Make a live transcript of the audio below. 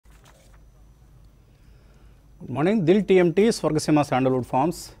Good morning. Dil TMT, Swargaseema sandalwood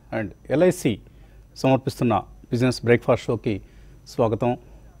forms and LIC సమర్పిస్తున్న business breakfast షోకి స్వాగతం.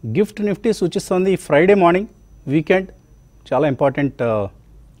 గిఫ్ట్ నిఫ్టీ సూచిస్తోంది ఫ్రైడే మార్నింగ్ వీకెండ్ చాలా important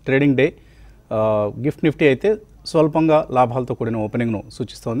trading day. Gift Nifty అయితే స్వల్పంగా లాభాలతో కూడిన ఓపెనింగ్ను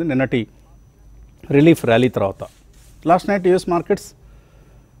సూచిస్తోంది నిన్నటి రిలీఫ్ ర్యాలీ తర్వాత. లాస్ట్ నైట్ యూఎస్ మార్కెట్స్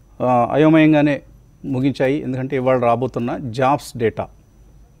అయోమయంగానే ముగించాయి, ఎందుకంటే ఇవాళ రాబోతున్న జాబ్స్ డేటా.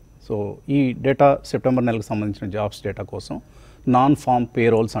 సో ఈ డేటా సెప్టెంబర్ నెలకు సంబంధించిన జాబ్స్ డేటా కోసం నాన్ ఫామ్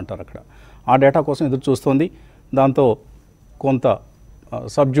పేరోల్స్ అంటారు అక్కడ. ఆ డేటా కోసం ఎదురు చూస్తోంది. దాంతో కొంత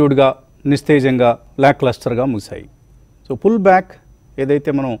సబ్జ్యూడ్గా, నిస్తేజంగా, లాక్ క్లస్టర్గా ముగిశాయి. సో పుల్ బ్యాక్ ఏదైతే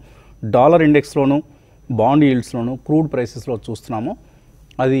మనం డాలర్ ఇండెక్స్లోను, బాండ్ ఈల్డ్స్లోను, క్రూడ్ ప్రైసెస్లో చూస్తున్నామో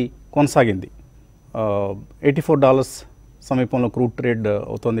అది కొనసాగింది. $84 సమీపంలో క్రూడ్ ట్రేడ్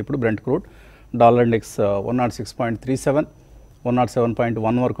అవుతుంది ఇప్పుడు. బ్రెంట్ క్రూడ్ డాలర్ ఇండెక్స్ 106.37,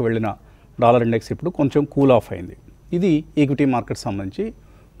 107.1 వరకు వెళ్ళిన డాలర్ ఇండెక్స్ ఇప్పుడు కొంచెం కూల్ ఆఫ్ అయింది. ఇది ఈక్విటీ మార్కెట్ సంబంధించి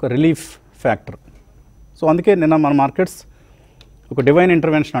ఒక రిలీఫ్ ఫ్యాక్టర్. సో అందుకే నిన్న మన మార్కెట్స్ ఒక డివైన్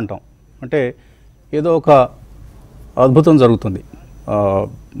ఇంటర్వెన్షన్ అంటాం, అంటే ఏదో ఒక అద్భుతం జరుగుతుంది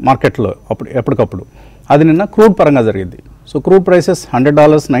మార్కెట్లో ఎప్పటికప్పుడు. అది నిన్న క్రూడ్ పరంగా జరిగింది. సో క్రూడ్ ప్రైసెస్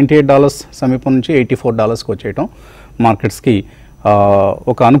 $100, $98 సమీపం నుంచి $84కి వచ్చేయటం మార్కెట్స్కి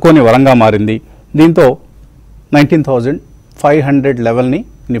ఒక అనుకోని వరంగా మారింది. దీంతో 19,500 లెవెల్ని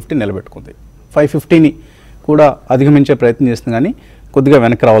నిఫ్టీ నిలబెట్టుకుంది. 550ని కూడా అధిగమించే ప్రయత్నం చేస్తుంది, కానీ కొద్దిగా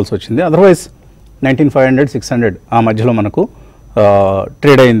వెనక్కి రావాల్సి వచ్చింది. అదర్వైజ్ 19,500, 600 ఆ మధ్యలో మనకు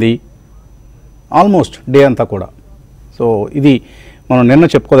ట్రేడ్ అయింది ఆల్మోస్ట్ డే అంతా కూడా. సో ఇది మనం నిన్న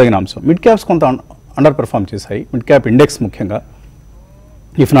చెప్పుకోదగిన అంశం. మిడ్ క్యాప్స్ కొంత అండర్ పెర్ఫామ్ చేశాయి, మిడ్ క్యాప్ ఇండెక్స్ ముఖ్యంగా,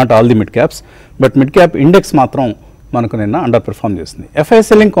 if not all the mid caps, but mid cap index మాత్రం మనకు నిన్న అండర్ పెర్ఫామ్ చేసింది. ఎఫ్ఐ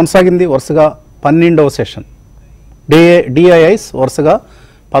సెల్లింగ్ కొనసాగింది వరుసగా 12వ సెషన్. డిఐఐస్ వరుసగా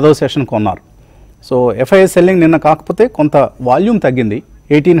 10వ సెషన్ కొన్నారు. సో ఎఫ్ఐ సెల్లింగ్ నిన్న కాకపోతే కొంత వాల్యూమ్ తగ్గింది.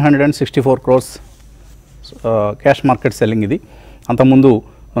 1,864 crores క్యాష్ మార్కెట్ సెల్లింగ్ ఇది. అంతకుముందు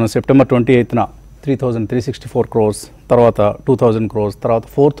మనం సెప్టెంబర్ 28న 3,364 crores, తర్వాత 2,000 crores, తర్వాత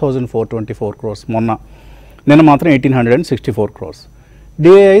 4,424 crores నిన్న మాత్రం 1,864 crores.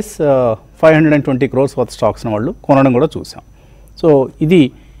 డిఐఐస్ 520 crores వర్త్ స్టాక్స్ని వాళ్ళు కొనడం కూడా చూసాం. సో ఇది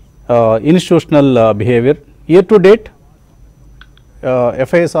institutional behaviour. Year to date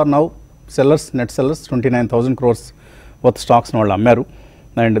FIs are now sellers, net sellers 29,000 crores worth స్టాక్స్ని వాళ్ళు అమ్మారు,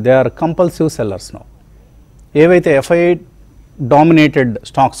 and they are compulsive sellers now. ఏవైతే ఎఫ్ఐఐ డామినేటెడ్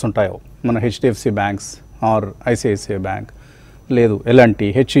స్టాక్స్ ఉంటాయో, మన HDFC banks are ICICI bank, లేదు ఎల్ఎన్టీ,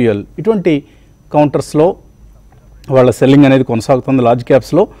 హెచ్యుఎల్, ఇటువంటి కౌంటర్స్లో వాళ్ళ సెల్లింగ్ అనేది కొనసాగుతుంది లార్జ్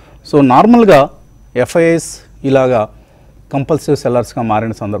క్యాప్స్లో. సో నార్మల్గా ఎఫ్ఐఐస్ ఇలాగా కంపల్సివ్ సెల్లర్స్గా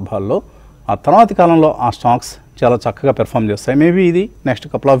మారిన సందర్భాల్లో ఆ తర్వాతి కాలంలో ఆ స్టాక్స్ చాలా చక్కగా పెర్ఫామ్ చేస్తాయి. మేబీ ఇది నెక్స్ట్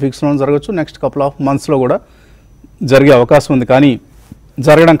కపుల్ ఆఫ్ వీక్స్లో జరగచ్చు, నెక్స్ట్ కపుల్ ఆఫ్ మంత్స్లో కూడా జరిగే అవకాశం ఉంది, కానీ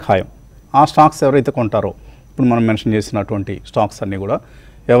జరగడం ఖాయం. ఆ స్టాక్స్ ఎవరైతే కొంటారో, ఇప్పుడు మనం మెన్షన్ చేసినటువంటి స్టాక్స్ అన్నీ కూడా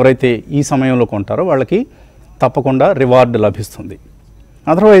ఎవరైతే ఈ సమయంలో కొంటారో వాళ్ళకి తప్పకుండా రివార్డ్ లభిస్తుంది.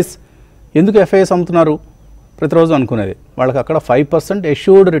 అదర్వైజ్ ఎందుకు ఎఫ్ఐఎస్ అమ్ముతున్నారు? ప్రతిరోజు అనుకునేది వాళ్ళకి అక్కడ 5%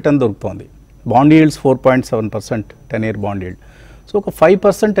 ఎష్యూర్డ్ రిటర్న్ దొరుకుతుంది. Bond yields 4.7% 10-year bond yield. So ఒక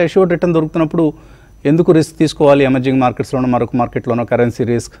 5% ఎష్యూర్డ్ రిటర్న్ దొరుకుతున్నప్పుడు ఎందుకు రిస్క్ తీసుకోవాలి? ఎమర్జింగ్ మార్కెట్స్లోనో మరొక మార్కెట్లోనో కరెన్సీ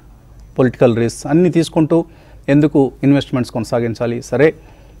రిస్క్, పొలిటికల్ రిస్క్ అన్నీ తీసుకుంటూ ఎందుకు ఇన్వెస్ట్మెంట్స్ కొనసాగించాలి? సరే,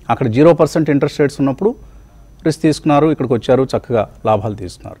 అక్కడ 0% ఇంట్రెస్ట్ రేట్స్ ఉన్నప్పుడు రిస్క్ తీసుకున్నారు, ఇక్కడికి వచ్చారు, చక్కగా లాభాలు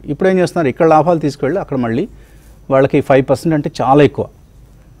తీసుకున్నారు. ఇప్పుడు ఏం చేస్తున్నారు? ఇక్కడ లాభాలు తీసుకువెళ్ళి అక్కడ మళ్ళీ వాళ్ళకి 5% అంటే చాలా ఎక్కువ.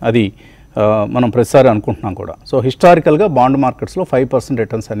 అది మనం ప్రతిసారి అనుకుంటున్నాం కూడా. సో హిస్టారికల్గా బాండ్ మార్కెట్స్లో 5%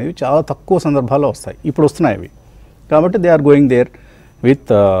 రిటర్న్స్ అనేవి చాలా తక్కువ సందర్భాల్లో వస్తాయి. ఇప్పుడు వస్తున్నాయి అవి. కాబట్టి they are going there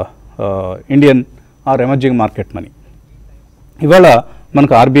with Indian or emerging market money. ఇవాళ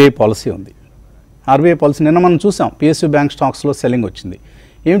మనకు ఆర్బీఐ పాలసీ ఉంది. ఆర్బీఐ పాలసీ నిన్న మనం చూసాం, పిఎస్యూ బ్యాంక్ స్టాక్స్లో సెల్లింగ్ వచ్చింది.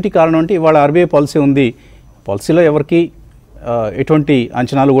 ఏమిటి కారణం అంటే ఇవాళ ఆర్బీఐ పాలసీ ఉంది. పాలసీలో ఎవరికి ఎటువంటి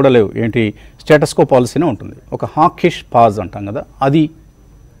అంచనాలు కూడా లేవు. ఏంటి, స్టేటస్కో పాలసీనే ఉంటుంది. ఒక హాకిష్ పాజ్ అంటాం కదా, అది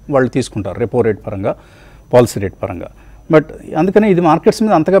వాళ్ళు తీసుకుంటారు రెపో రేట్ పరంగా, పాలసీ రేట్ పరంగా. బట్ అందుకనే ఇది మార్కెట్స్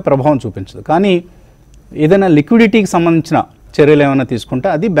మీద అంతగా ప్రభావం చూపించదు. కానీ ఏదైనా లిక్విడిటీకి సంబంధించిన చర్యలు ఏమైనా తీసుకుంటే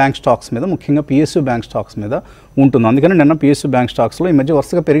అది బ్యాంక్ స్టాక్స్ మీద, ముఖ్యంగా పిఎస్యూ బ్యాంక్ స్టాక్స్ మీద ఉంటుంది. అందుకని నిన్న పిఎస్యూ బ్యాంక్ స్టాక్స్లో ఈ మధ్య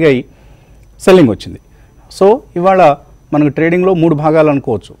వరుసగా పెరిగాయి, సెల్లింగ్ వచ్చింది. సో ఇవాళ మనకు ట్రేడింగ్లో 3 భాగాలు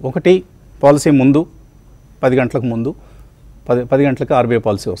అనుకోవచ్చు. ఒకటి, పాలసీ ముందు 10 గంటలకు ముందు 10 గంటలకు ఆర్బీఐ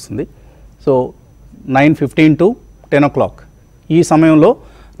పాలసీ వస్తుంది. సో 9:15 to 10 o'clock ఈ సమయంలో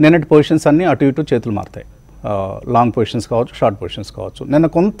నిన్నటి పొజిషన్స్ అన్నీ అటు ఇటు చేతులు మారుతాయి. లాంగ్ పొజిషన్స్ కావచ్చు, షార్ట్ పొజిషన్స్ కావచ్చు. నిన్న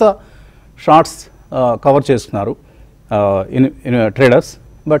కొంత షార్ట్స్ కవర్ చేసుకున్నారు ట్రేడర్స్,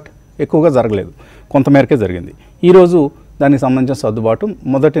 బట్ ఎక్కువగా జరగలేదు, కొంతమేరకే జరిగింది. ఈరోజు దానికి సంబంధించిన సర్దుబాటు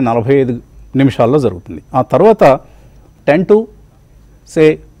మొదటి 45 నిమిషాల్లో జరుగుతుంది. ఆ తర్వాత 10 to సే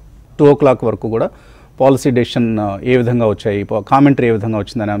 2 o'clock వరకు కూడా పాలసీ డెసిషన్ ఏ విధంగా వచ్చాయి, కామెంటరీ ఏ విధంగా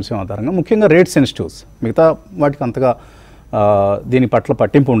వచ్చిందనే అంశం ఆధారంగా, ముఖ్యంగా రేట్ సెన్సిటివ్స్, మిగతా వాటికి అంతగా దీని పట్ల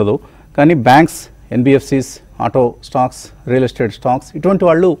పట్టింపు ఉండదు. కానీ banks, NBFCs, auto stocks, real estate stocks, ఇటువంటి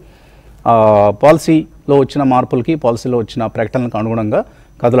వాళ్ళు పాలసీలో వచ్చిన మార్పులకి, పాలసీలో వచ్చిన ప్రకటనలకు అనుగుణంగా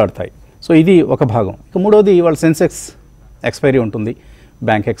కదలాడతాయి. సో ఇది ఒక భాగం. ఇక మూడవది వాళ్ళ సెన్సెక్స్ ఎక్స్పైరీ ఉంటుంది,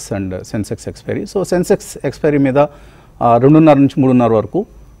 bank X and Sensex expiry. So Sensex expiry మీద 2:30 నుంచి 3:30 వరకు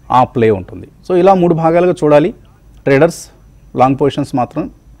ఆ ప్లే ఉంటుంది. సో ఇలా 3 భాగాలుగా చూడాలి. ట్రేడర్స్ లాంగ్ పొజిషన్స్ మాత్రం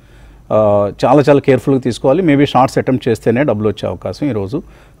చాలా చాలా కేర్ఫుల్గా తీసుకోవాలి. మేబీ షార్ట్స్ అటెంప్ట్ చేస్తేనే డబ్బులు వచ్చే అవకాశం ఈరోజు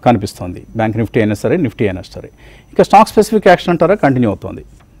కనిపిస్తుంది, బ్యాంక్ నిఫ్టీ అయినా సరే, నిఫ్టీ అయినా సరే. ఇక స్టాక్ స్పెసిఫిక్ యాక్షన్ అంటారా కంటిన్యూ అవుతుంది.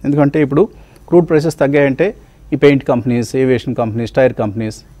 ఎందుకంటే ఇప్పుడు క్రూడ్ ప్రైసెస్ తగ్గాయంటే ఈ paint companies, aviation companies, tyre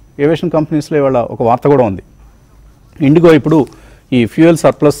companies, aviation కంపెనీస్లో ఇవాళ ఒక వార్త కూడా ఉంది. ఇండిగో ఇప్పుడు ఈ ఫ్యూయల్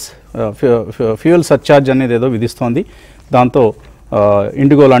ఫ్యూయల్ సర్చార్జ్ అనేది ఏదో విధిస్తోంది. దాంతో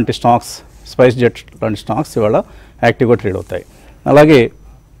ఇండిగో లాంటి స్టాక్స్, స్పైస్ జెట్ లాంటి స్టాక్స్ ఇవాళ యాక్టివ్గా ట్రేడ్ అవుతాయి. అలాగే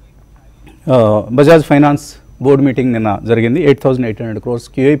బజాజ్ ఫైనాన్స్ బోర్డు మీటింగ్ నిన్న జరిగింది. 8,800 crores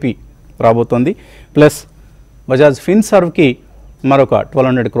QIP రాబోతోంది. ప్లస్ బజాజ్ ఫిన్సర్వ్కి మరొక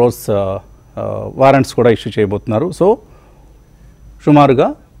 1,200 crores వారెంట్స్ కూడా ఇష్యూ చేయబోతున్నారు. సో సుమారుగా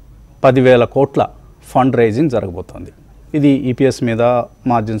 10,000 కోట్ల ఫండ్ రైజింగ్ జరగబోతోంది. ఇది ఈపీఎస్ మీద,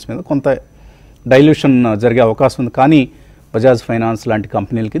 మార్జిన్స్ మీద కొంత డైల్యూషన్ జరిగే అవకాశం ఉంది. కానీ బజాజ్ ఫైనాన్స్ లాంటి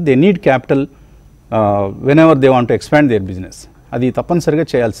కంపెనీలకి they need capital when ever they want to expand their business. అది తప్పనిసరిగా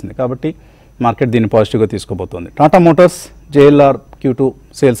చేయాల్సింది. కాబట్టి మార్కెట్ దీన్ని పాజిటివ్గా తీసుకోబోతోంది. Tata Motors JLR Q2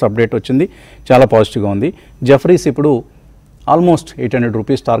 sales update వచ్చింది, చాలా పాజిటివ్గా ఉంది. జెఫ్రీస్ ఇప్పుడు ఆల్మోస్ట్ 800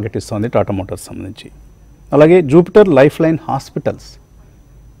 రూపీస్ టార్గెట్ ఇస్తుంది టాటా మోటార్స్ సంబంధించి. అలాగే జూపిటర్ లైఫ్ లైన్ హాస్పిటల్స్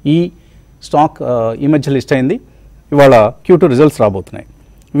ఈ స్టాక్ ఈ మధ్య లిస్ట్ అయింది. ఇవాళ Q2 రిజల్ట్స్ రాబోతున్నాయి.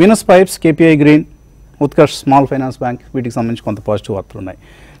 Venus pipes, KPI green, Utkarsh small finance bank, వీటికి సంబంధించి కొంత పాజిటివ్ వార్తలు ఉన్నాయి.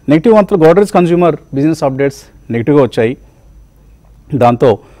 నెగిటివ్ వార్తలు గోద్రేజ్ కన్జ్యూమర్ బిజినెస్ అప్డేట్స్ నెగిటివ్గా వచ్చాయి.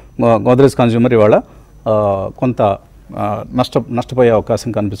 దాంతో గోద్రేజ్ కన్జ్యూమర్ ఇవాళ కొంత నష్టపోయే అవకాశం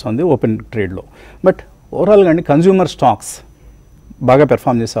కనిపిస్తుంది ఓపెన్ ట్రేడ్లో. బట్ ఓవరాల్గా అండి కన్జ్యూమర్ స్టాక్స్ బాగా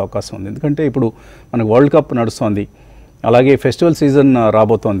పెర్ఫామ్ చేసే అవకాశం ఉంది. ఎందుకంటే ఇప్పుడు మనకు వరల్డ్ కప్ నడుస్తోంది, అలాగే ఫెస్టివల్ సీజన్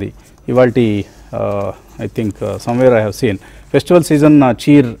రాబోతోంది. ఇవాళ I think somewhere I have seen festival season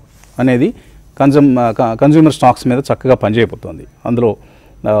cheer అనేది కన్జ్యూమర్ స్టాక్స్ మీద చక్కగా పనిచేయబోతోంది. అందులో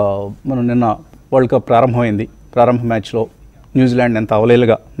మనం నిన్న వరల్డ్ కప్ ప్రారంభమైంది. ప్రారంభ మ్యాచ్లో న్యూజిలాండ్ ఎంత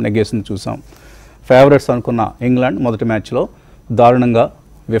అవలేలుగా నెగ్గేసింది చూసాం. ఫేవరెట్స్ అనుకున్న ఇంగ్లాండ్ మొదటి మ్యాచ్లో దారుణంగా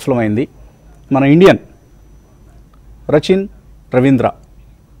విఫలమైంది. మన ఇండియన్ రచిన్ రవీంద్ర,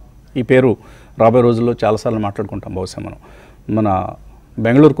 ఈ పేరు రాబోయే రోజుల్లో చాలాసార్లు మాట్లాడుకుంటాం బహుశా మనం. మన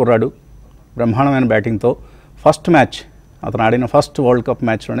బెంగళూరు కుర్రాడు బ్రహ్మాండమైన బ్యాటింగ్తో ఫస్ట్ మ్యాచ్, అతను ఆడిన ఫస్ట్ వరల్డ్ కప్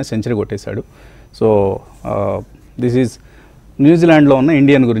మ్యాచ్లోనే సెంచరీ కొట్టేశాడు. సో దిస్ ఈజ్ న్యూజిలాండ్లో ఉన్న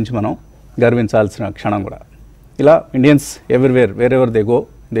ఇండియన్ గురించి మనం గర్వించాల్సిన క్షణం కూడా. ఇలా Indians everywhere wear ever they go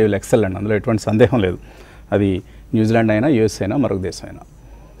they will excel అండి, అందులో ఎటువంటి సందేహం లేదు. అది న్యూజిలాండ్ అయినా, యూఎస్ అయినా, మరొక దేశం అయినా.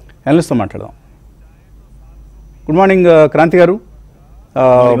 అనలిస్ట్తో మాట్లాడదాం. గుడ్ మార్నింగ్ క్రాంతి గారు.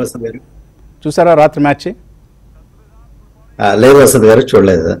 చూసారా రాత్రి మ్యాచ్? లేదు వసంత్ గారు,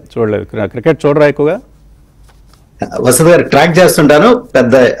 చూడలేదు. క్రికెట్ చూడరా ఎక్కువగా? వసంత్ గారు ట్రాక్ చేస్తుంటాను,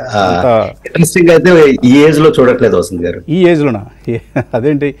 పెద్ద ఇంట్రెస్టింగ్ అయితే ఈ ఏజ్ లో చూడట్లేదు వసంత్ గారు. ఈ ఏజ్ లోనా?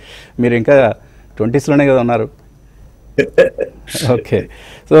 అదేంటి, మీరు ఇంకా 20s లోనే కదా ఉన్నారు. ఓకే.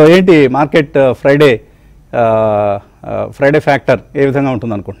 సో ఏంటి మార్కెట్ ఫ్రైడే ఫ్యాక్టర్ ఏ విధంగా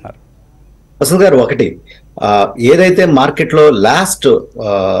ఉంటుంది అనుకుంటున్నారు? వసంత్ గారు, ఒకటి ఏదైతే మార్కెట్ లో లాస్ట్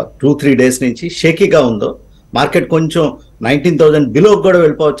 2-3 డేస్ నుంచి షేకీగా ఉందో, మార్కెట్ కొంచెం 19,000 బిలో కూడా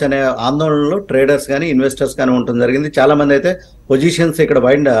వెళ్ళిపోవచ్చు అనే ఆందోళనలో ట్రేడర్స్ కానీ ఇన్వెస్టర్స్ కానీ ఉండటం జరిగింది. చాలా మంది అయితే పొజిషన్స్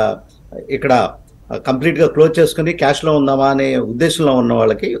ఇక్కడ కంప్లీట్ గా క్లోజ్ చేసుకుని క్యాష్ లో ఉందామా అనే ఉద్దేశంలో ఉన్న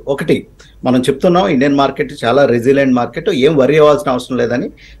వాళ్ళకి ఒకటి మనం చెప్తున్నాం, ఇండియన్ మార్కెట్ చాలా రెసిలియంట్ మార్కెట్, ఏం వరి అవ్వాల్సిన అవసరం లేదని.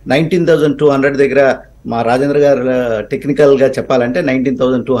 19,200 దగ్గర మా రాజేంద్ర గారు టెక్నికల్ గా చెప్పాలంటే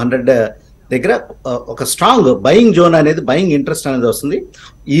 19,200 దగ్గర ఒక స్ట్రాంగ్ బయింగ్ జోన్ అనేది, బయింగ్ ఇంట్రెస్ట్ అనేది వస్తుంది.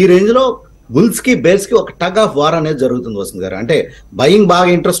 ఈ రేంజ్ లో బుల్స్ కి బేర్స్ కి ఒక టగ్ ఆఫ్ వార్ అనేది జరుగుతుంది వస్తుంది గారు. అంటే బయింగ్ బాగా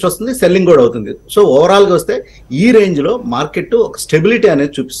ఇంట్రెస్ట్ వస్తుంది, సెల్లింగ్ కూడా అవుతుంది. సో ఓవరాల్ గా వస్తే ఈ రేంజ్ లో మార్కెట్ ఒక స్టెబిలిటీ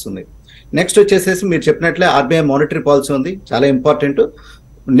అనేది చూపిస్తుంది. నెక్స్ట్ వచ్చేసేసి మీరు చెప్పినట్లే ఆర్బీఐ మానిటరీ పాలసీ ఉంది, చాలా ఇంపార్టెంట్.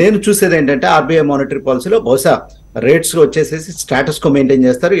 నేను చూసేది ఏంటంటే ఆర్బీఐ మానిటరీ పాలసీలో బహుశా రేట్స్ వచ్చేసేసి స్టాటస్ కో మెయింటైన్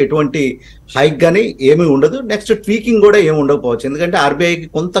చేస్తారు, ఎటువంటి హైక్ కానీ ఏమీ ఉండదు. నెక్స్ట్ ట్వీకింగ్ కూడా ఏమి ఉండకపోవచ్చు. ఎందుకంటే ఆర్బీఐకి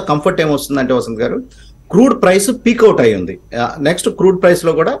కొంత కంఫర్ట్ ఏమొస్తుందంటే వసంత్ గారు, క్రూడ్ ప్రైస్ పీక్అవుట్ అయి ఉంది. నెక్స్ట్ క్రూడ్ ప్రైస్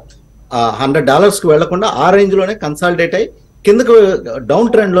లో కూడా $100 వెళ్లకుండా ఆ రేంజ్ లోనే కన్సాలిడేట్ అయ్యి కిందకు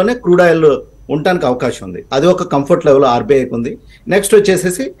డౌన్ ట్రెండ్ లోనే క్రూడ్ ఆయిల్ ఉండటానికి అవకాశం ఉంది. అది ఒక కంఫర్ట్ లెవెల్ ఆర్బీఐకి ఉంది. నెక్స్ట్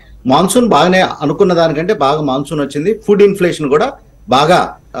వచ్చేసేసి మాన్సూన్ బాగానే అనుకున్న దానికంటే బాగా మాన్సూన్ వచ్చింది. ఫుడ్ ఇన్ఫ్లేషన్ కూడా బాగా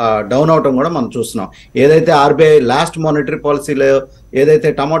డౌన్ అవటం కూడా మనం చూస్తున్నాం. ఏదైతే ఆర్బీఐ లాస్ట్ మానిటరీ పాలసీలో ఏదైతే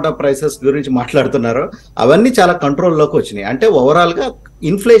టమాటా ప్రైసెస్ గురించి మాట్లాడుతున్నారో అవన్నీ చాలా కంట్రోల్లోకి వచ్చినాయి. అంటే ఓవరాల్ గా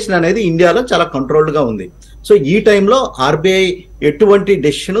ఇన్ఫ్లేషన్ అనేది ఇండియాలో చాలా కంట్రోల్డ్ గా ఉంది. సో ఈ టైంలో ఆర్బీఐ ఎటువంటి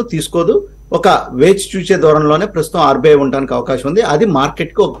డెసిషన్ తీసుకోదు. ఒక వేచి చూసే ధోరణిలోనే ప్రస్తుతం ఆర్బీఐ ఉండడానికి అవకాశం ఉంది. అది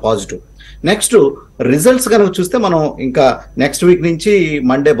మార్కెట్ కి ఒక పాజిటివ్. నెక్స్ట్ రిజల్ట్స్ కనుక చూస్తే మనం ఇంకా నెక్స్ట్ వీక్ నుంచి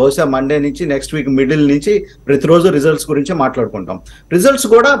బహుశా మండే నుంచి నెక్స్ట్ వీక్ మిడిల్ నుంచి ప్రతిరోజు రిజల్ట్స్ గురించి మాట్లాడుకుంటాం. రిజల్ట్స్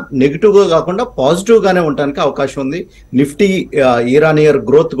కూడా నెగిటివ్ గా కాకుండా పాజిటివ్ గానే ఉండడానికి అవకాశం ఉంది. Nifty year on year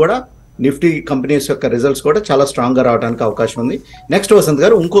growth కూడా నిఫ్టీ కంపెనీస్ యొక్క రిజల్ట్స్ కూడా చాలా స్ట్రాంగ్ గా రావడానికి అవకాశం ఉంది. నెక్స్ట్ వసంత్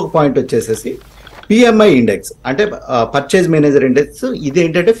గారు ఇంకొక పాయింట్ వచ్చేసేసి పిఎంఐ ఇండెక్స్ అంటే పర్చేజ్ మేనేజర్ ఇండెక్స్. ఇది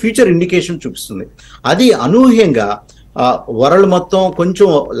ఏంటంటే ఫ్యూచర్ ఇండికేషన్ చూపిస్తుంది. అది అనూహ్యంగా వరల్డ్ మొత్తం కొంచెం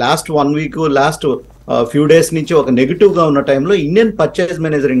last 1 week last few days నుంచి ఒక నెగిటివ్ గా ఉన్న టైంలో Indian purchase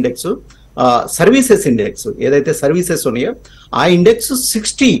manager index services index ఏదైతే సర్వీసెస్ ఉన్నాయో ఆ ఇండెక్స్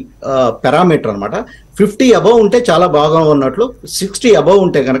 60 పారామీటర్ అనమాట. 50 అబవ్ ఉంటే చాలా బాగా ఉన్నట్లు, 60 అబవ్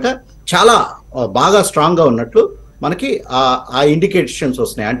ఉంటే కనుక చాలా బాగా స్ట్రాంగ్ గా ఉన్నట్లు మనకి ఆ ఇండికేషన్స్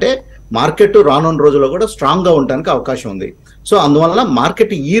వస్తున్నాయి. అంటే మార్కెట్ రానున్న రోజుల్లో కూడా స్ట్రాంగ్ గా ఉండడానికి అవకాశం ఉంది. సో అందువల్ల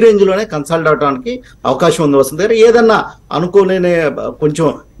మార్కెట్ ఈ రేంజ్ లోనే కన్సల్ట్ అవడానికి అవకాశం ఉంది వస్తుంది. ఏదన్నా అనుకోలేని కొంచెం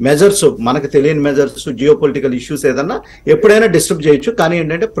మెజర్స్, మనకు తెలియని మెజర్స్, జియో పొలిటికల్ ఇష్యూస్ ఏదన్నా ఎప్పుడైనా డిస్టర్బ్ చేయొచ్చు. కానీ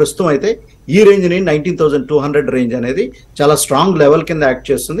ఏంటంటే ప్రస్తుతం అయితే ఈ రేంజ్ ని 19,200 రేంజ్ అనేది చాలా స్ట్రాంగ్ లెవెల్ కింద యాక్ట్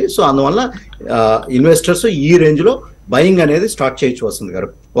చేస్తుంది. సో అందువల్ల ఇన్వెస్టర్స్ ఈ రేంజ్ లో బయింగ్ అనేది స్టార్ట్ చేయొచ్చు వస్తుంది గారు.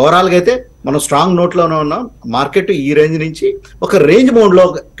 ఓవరాల్ గా అయితే మనం స్ట్రాంగ్ నోట్ లోనే ఉన్నాం. మార్కెట్ ఈ రేంజ్ నుంచి ఒక రేంజ్ మోడ్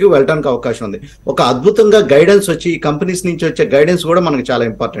లోకి వెళ్ళడానికి అవకాశం ఉంది. ఒక అద్భుతంగా గైడెన్స్ వచ్చి ఈ కంపెనీస్ నుంచి వచ్చే గైడెన్స్ కూడా మనకి చాలా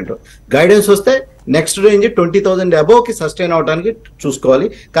ఇంపార్టెంట్. గైడెన్స్ వస్తే నెక్స్ట్ రేంజ్ 20,000 అబోవ్ కి సస్టైన్ అవడానికి చూసుకోవాలి.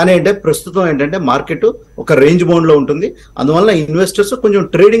 కానీ అంటే ప్రస్తుతం ఏంటంటే మార్కెట్ ఒక రేంజ్ మోడ్ లో ఉంటుంది. అందువల్ల ఇన్వెస్టర్స్ కొంచెం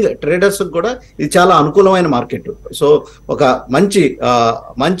ట్రేడర్స్ కూడా ఇది చాలా అనుకూలమైన మార్కెట్. సో ఒక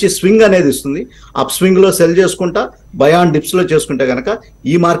మంచి స్వింగ్ అనేది ఇస్తుంది. అప్ స్వింగ్ లో సెల్ చేసుకుంటా, బై ఆన్ డిప్స్ లో చేసుకుంటే కనుక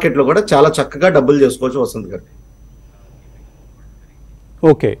ఈ మార్కెట్ లో కూడా చాలా చక్కగా డబ్బులు చేసుకోవచ్చు వస్తుంది గారు.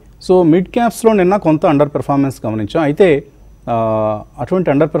 ఓకే, సో మిడ్ క్యాప్స్లో నిన్న కొంత అండర్ పెర్ఫార్మెన్స్ గమనించాం. అయితే అటువంటి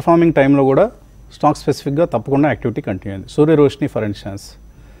అండర్ పెర్ఫార్మింగ్ టైంలో కూడా స్టాక్ స్పెసిఫిక్గా తప్పకుండా యాక్టివిటీ కంటిన్యూ అయింది. సూర్య రోషిని ఫర్ ఇన్స్టాన్స్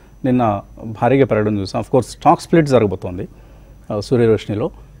నిన్న భారీగా పెరగడం చూసాం. ఆఫ్ కోర్స్ స్టాక్ స్ప్లిట్ జరగబోతోంది సూర్య రోషినిలో.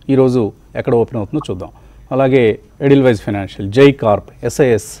 ఈరోజు ఎక్కడ ఓపెన్ అవుతుందో చూద్దాం. అలాగే ఎడిల్వైజ్ ఫైనాన్షియల్, జై కార్ప్,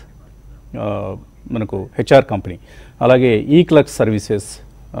 ఎస్ఐఎస్ మనకు హెచ్ఆర్ కంపెనీ, అలాగే ఈక్లక్స్ services,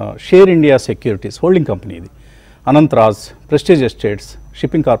 share India securities holding company ఇది, Anant Raj, prestige estates,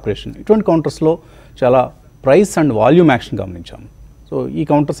 shipping corporation, ఇటువంటి కౌంటర్స్లో చాలా ప్రైస్ అండ్ వాల్యూమ్ యాక్షన్ గమనించాం. సో ఈ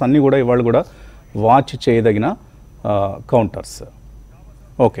కౌంటర్స్ అన్నీ కూడా ఇవాళ కూడా వాచ్ చేయదగిన కౌంటర్స్.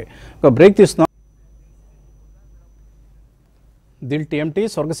 ఓకే, ఒక బ్రేక్ తీస్తున్నాం. Dil TMT,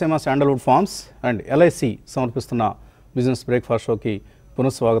 Swargaseema sandalwood forms and LIC సమర్పిస్తున్న బిజినెస్ బ్రేక్ఫాస్ట్ షోకి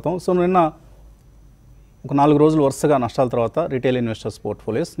పునఃస్వాగతం. సో నిన్న ఒక 4 రోజులు వరుసగా నష్టాల తర్వాత రిటైల్ ఇన్వెస్టర్స్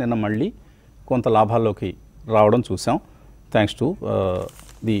పోర్ట్ఫోలియోస్ నిన్న మళ్ళీ కొంత లాభాల్లోకి రావడం చూసాం. Thanks to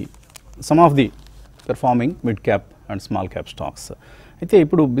some of the performing mid cap and small cap stocks. అయితే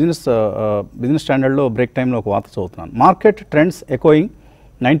ఇప్పుడు బిజినెస్ స్టాండర్డ్లో బ్రేక్ టైంలో ఒక వార్త చదువుతున్నాను. Market trends ఎకోయింగ్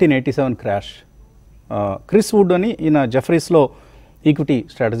 1987 crash. Chris would అని ఈయన జెఫ్రీస్లో ఈక్విటీ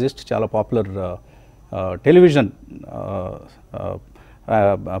స్ట్రాటజిస్ట్, చాలా పాపులర్ టెలివిజన్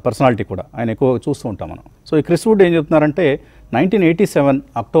పర్సనాలిటీ కూడా, ఆయన ఎక్కువ చూస్తూ ఉంటాం మనం. సో ఈ క్రిస్ వుడ్ ఏం చెప్తున్నారంటే 1987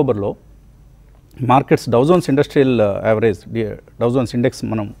 అక్టోబర్లో markets Dow Jones industrial average, Dow Jones index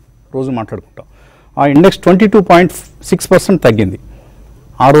మనం రోజు మాట్లాడుకుంటాం, ఆ ఇండెక్స్ 22.6% తగ్గింది.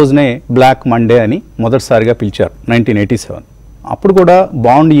 ఆ రోజునే బ్లాక్ మండే అని మొదటిసారిగా పిలిచారు 1987. అప్పుడు కూడా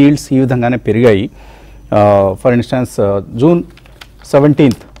బాండ్ ఈల్డ్స్ ఈ విధంగానే పెరిగాయి. ఫర్ ఇన్స్టాన్స్ జూన్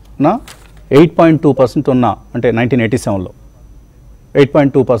 17th 8.2% ఉన్న, అంటే 1987లో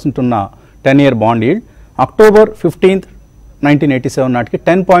 8.2% ఉన్న 10-year bond yield October 15th 1987 నాటికి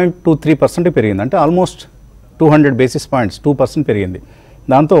 10.23% పెరిగింది. అంటే ఆల్మోస్ట్ 200 basis points, 2% పెరిగింది.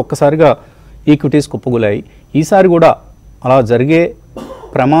 దాంతో ఒక్కసారిగా ఈక్విటీస్ కుప్పగులాయి. ఈసారి కూడా అలా జరిగే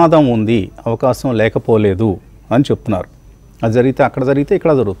ప్రమాదం ఉంది, అవకాశం లేకపోలేదు అని చెప్తున్నారు. అది జరిగితే అక్కడ జరిగితే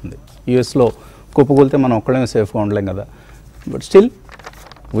ఇక్కడ జరుగుతుంది. యూఎస్లో కుప్పగూలితే మనం ఒక్కడమే సేఫ్గా ఉండలేం కదా. But still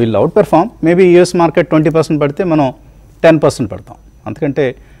wheel out perform. Maybe US market 20% పడితే మనం 10% పడతాం. అందుకంటే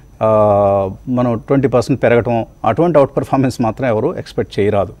మనం 20% పెరగటం, అటువంటి అవుట్ పెర్ఫార్మెన్స్ మాత్రం ఎవరు ఎక్స్పెక్ట్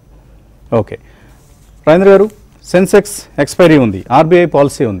చేయరాదు. ఓకే రాజేంద్ర గారు, సెన్సెక్స్ ఎక్స్పైరీ ఉంది, ఆర్బీఐ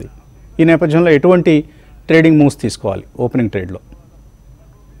పాలసీ ఉంది. ఈ నేపథ్యంలో ఎటువంటి ట్రేడింగ్ మూవ్స్ తీసుకోవాలి opening ట్రేడ్లో?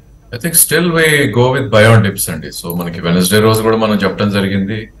 I think still way go with by on dips అండి. సో మనకి వెనస్డే రోజు కూడా మనం చెప్పడం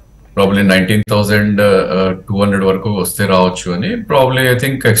జరిగింది, ప్రాబ్లీ 19,200 వరకు వస్తే రావచ్చు అని probably I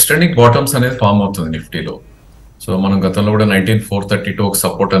think extending bottoms అనేది ఫామ్ అవుతుంది నిఫ్టీలో. సో మనం గతంలో కూడా 19,432 ఒక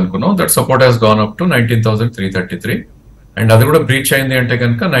సపోర్ట్ అనుకున్నాం. That support has gone up to 19,333 and అది కూడా బ్రీచ్ అయింది అంటే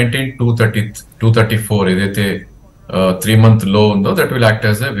కనుక 19,234 ఏదైతే 3-month లో ఉందో that will act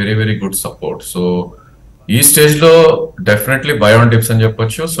as a very very good support. So ఈ స్టేజ్ లో డెఫినెట్లీ బై ఆన్ డిప్స్ అని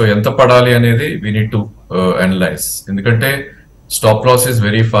చెప్పొచ్చు. సో ఎంత పడాలి అనేది వీ నీడ్ టు అనలైజ్, ఎందుకంటే stop loss is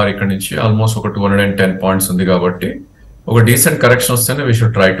very far ఇక్కడ నుంచి ఆల్మోస్ట్ ఒక 210 పాయింట్స్ ఉంది కాబట్టి ఒక డీసెంట్ కరెక్షన్ వస్తేనే we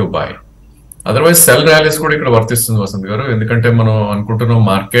should try to buy. Otherwise cell rallies కూడా ఇక్కడ వర్తిస్తుంది వసంత్ గారు, ఎందుకంటే మనం అనుకుంటున్నాం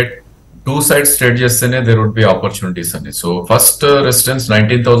మార్కెట్ 2 sides ట్రేడ్ చేస్తేనే దేర్ వుడ్ బి ఆపర్చునిటీస్ అని. సో ఫస్ట్ రెసిస్టెన్స్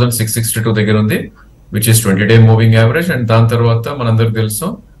 19,662 దగ్గర ఉంది which is 20-day moving average. And దాని తర్వాత మనందరికి తెలుసు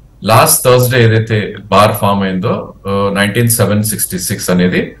లాస్ట్ థర్స్డే ఏదైతే బార్ ఫామ్ అయిందో 19,766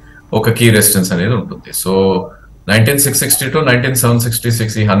 అనేది ఒక కీ రెసిస్టెన్స్ అనేది ఉంటుంది. సో 19,662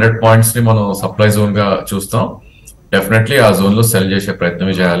 19,766 ఈ 100 పాయింట్స్ ని మనం సప్లై జోన్ గా చూస్తాం. డెఫినెట్లీ ఆ జోన్ లో సెల్ చేసే ప్రయత్నం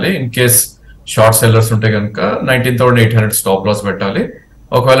చేయాలి. ఇన్ కేస్ షార్ట్ సెల్లర్స్ ఉంటే కనుక 19,800 స్టాప్ లాస్ పెట్టాలి.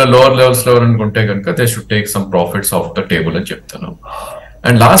 ఒకవేళ లోవర్ లెవెల్స్ లో ఎవరనుకుంటే కనుక they should take some profits of the table అని చెప్తాను.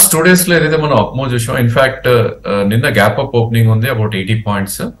 అండ్ లాస్ట్ 2 days లో ఏదైతే మనం అప్మూవ్ చూసాం, ఇన్ఫాక్ట్ నిన్న గ్యాప్ అప్ ఓపెనింగ్ ఉంది about 80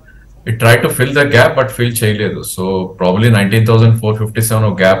 points. It try to fill the gap but fill చేయలేదు. సో ప్రాబ్లీ 19,457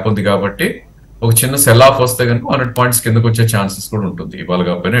 ఒక గ్యాప్ ఉంది కాబట్టి ఒక చిన్న సెల్ ఆఫ్ వస్తే కనుక 100 పాయింట్స్ కిందకు వచ్చే ఛాన్సెస్ కూడా ఉంటుంది ఇవాళ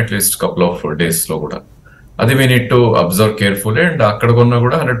కాకపోయినా అట్లీస్ట్ కపుల్ ఆఫ్ డేస్ లో కూడా. అది we need to observe careful. And అక్కడ కొన్నా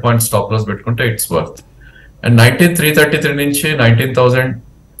కూడా 100 పాయింట్స్ స్టాప్ లాస్ పెట్టుకుంటే ఇట్స్ వర్త్. అండ్ 19,333 నుంచి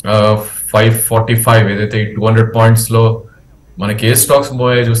 19,545 ఏదైతే 200 పాయింట్స్ లో మనకి ఏ స్టాక్స్ మూవ్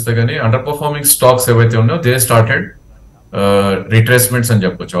అయ్యే చూస్తే కానీ అండర్ పర్ఫార్మింగ్ స్టాక్స్ ఏవైతే ఉన్నాయో దే స్టార్టెడ్ రిట్రేస్మెంట్స్ అని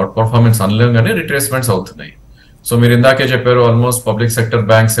చెప్పొచ్చు. అవుట్ పర్ఫార్మెన్స్ అనలేం కానీ రిట్రేస్మెంట్స్ అవుతున్నాయి. సో మీరు ఇందాకే చెప్పారు ఆల్మోస్ట్ పబ్లిక్ సెక్టర్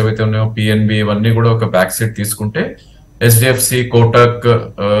బ్యాంక్స్ ఏవైతే ఉన్నాయో పిఎన్బి ఇవన్నీ కూడా ఒక బ్యాక్ సైడ్ తీసుకుంటే హెచ్డిఎఫ్సి కోటక్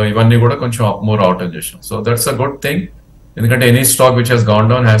ఇవన్నీ కూడా కొంచెం అప్ మూవ్ రావటం చేసాం. So that's a good thing, ఎందుకంటే any stock which has gone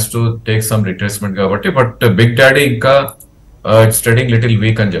down has to take some retracement కాబట్టి. బట్ బిగ్ డాడీ ఇంకా ఇట్స్ ట్రేడింగ్ లిటిల్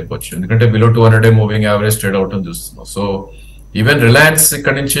వీక్ అని చెప్పొచ్చు, ఎందుకంటే below 200-day moving average trade out చూస్తున్నాం. So even Reliance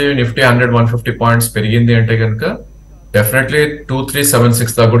ఇక్కడ నుంచి Nifty 100-150 points పెరిగింది అంటే కనుక డెఫినెట్లీ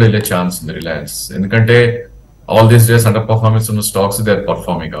 2,376 దాకా కూడా వెళ్ళే ఛాన్స్ ఉంది రిలయన్స్, ఎందుకంటే all these days under performance ఉన్న స్టాక్స్ దే ఆర్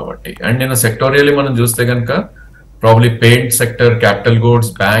పర్ఫార్మింగ్ కాబట్టి. అండ్ నేను సెక్టోరియల్లీ మనం చూస్తే కనుక probably paint sector, capital goods,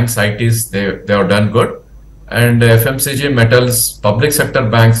 banks, ITs they have done good. And FMCG, metals, public sector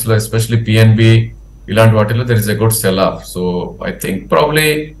banks లో ఎస్పెషల్లీ పిఎన్బి ఇలాంటి వాటిలో there is a good cell of. So I think probably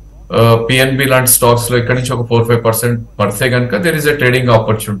PNB లాంటి stocks లో ఇక్కడ నుంచి ఒక 4-5% పడితే కనుక there is a trading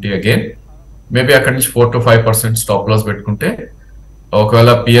opportunity again. Maybe అక్కడ నుంచి 4-5% స్టాప్ లాస్ పెట్టుకుంటే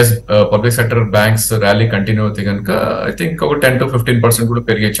ఒకవేళ PS public sector banks rally continue అవుతాయి కనుక ఐ థింక్ ఒక 10-15% కూడా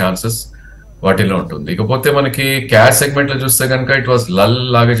పెరిగే ఛాన్సెస్ వాటిలో ఉంటుంది. ఇకపోతే మనకి క్యాష్ సెగ్మెంట్ లో చూస్తే కనుక ఇట్ వాస్ లల్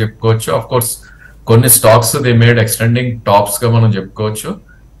లాగా చెప్పుకోవచ్చు. ఆఫ్ కోర్స్ కొన్ని stocks they made extending tops గా మనం చెప్పుకోవచ్చు.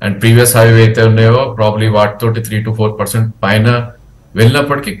 అండ్ ప్రీవియస్ హై అయితే ఉన్నాయో ప్రాబ్లీ వాటితోటి 3-4% పైన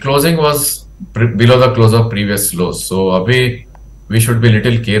వెళ్ళినప్పటికీ closing was below the close of previous lows. So అవి we should be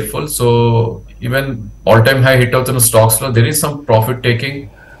little careful. So even all time high hit అవుతున్న స్టాక్స్ లో there is some profit taking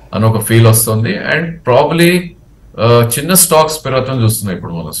అని ఒక ఫీల్ వస్తుంది. అండ్ ప్రాబ్లీ చిన్న స్టాక్స్ పెరగతం చూస్తున్నాయి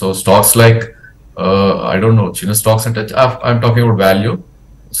ఇప్పుడు మనం. So stocks like I don't know చిన్న స్టాక్స్ అంటే I'm talking about value.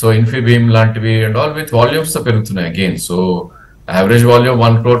 So Infibeam లాంటివి అండ్ ఆల్ విత్ వాల్యూమ్స్ తో పెరుగుతున్నాయి again. So average volume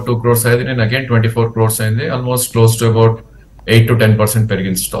 1 crore 2 crores అయింది, నేను అగైన్ 24 crores అయింది, ఆల్మోస్ట్ క్లోజ్ టు అబౌట్ 8-10%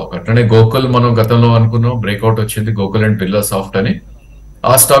 పెరిగిన స్టాక్. అట్లనే గోకుల్ మనం గతంలో అనుకున్నాం బ్రేక్అవుట్ వచ్చింది, గోకుల్ అండ్ బిర్లా సాఫ్ట్ అని.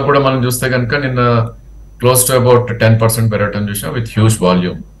 ఆ స్టాక్ కూడా మనం చూస్తే కనుక నిన్న క్లోజ్ టు అబౌట్ 10% పెరగటం చూసాం విత్ హ్యూజ్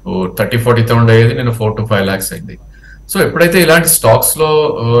వాల్యూమ్. 30-40,000 అయ్యేది నిన్న 4-5 lakhs అయింది. సో ఎప్పుడైతే ఇలాంటి స్టాక్స్ లో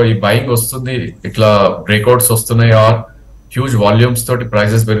ఈ బయింగ్ వస్తుంది, ఇట్లా బ్రేక్అవుట్స్ వస్తున్నాయి ఆర్ హ్యూజ్ వాల్యూమ్స్ తోటి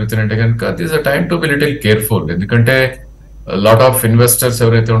ప్రైజెస్ పెరుగుతున్నాయంటే కనుక this a time to be little careful, ఎందుకంటే లాట్ ఆఫ్ ఇన్వెస్టర్స్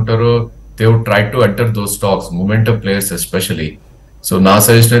ఎవరైతే ఉంటారో they would try to enter those stocks, momentum players especially. So నా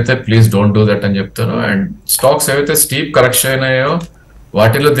సజెషన్ అయితే ప్లీజ్ డోంట్ డూ దట్ అని చెప్తాను. అండ్ స్టాక్స్ ఏవైతే స్టీప్ కరెక్షన్ అయినాయో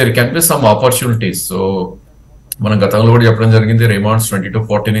వాటిలో there can be some opportunities. So మనం గతంలో కూడా చెప్పడం జరిగింది రేమాండ్స్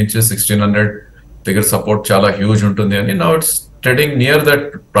 2240 నుంచి 1600 దగ్గర సపోర్ట్ చాలా హ్యూజ్ ఉంటుంది అని. Now it's trading near that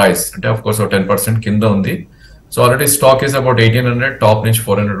price, అంటే ఆఫ్ కోర్స్ 10% కింద ఉంది. So already stock is about 1800, top నుంచి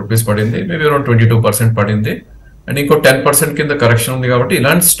 400 రూపీస్ పడింది, మేబీ అరౌండ్ 22% పడింది. అండ్ ఇంకో 10% కింద కరెక్షన్ ఉంది కాబట్టి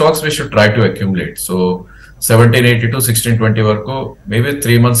ఇలాంటి stocks we should try to accumulate. So 1780 to 1620 వరకు మేబీ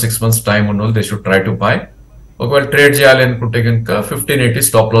 3 months 6 months టైం ఉన్న వాళ్ళు they should try to buy. ఒకవేళ ట్రేడ్ చేయాలి అనుకుంటే కనుక 1580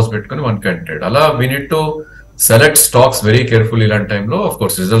 స్టాప్ లాస్ పెట్టుకుని 1 can ట్రేడ్. అలా we need to select stocks very careful ఇలాంటి టైంలో. ఆఫ్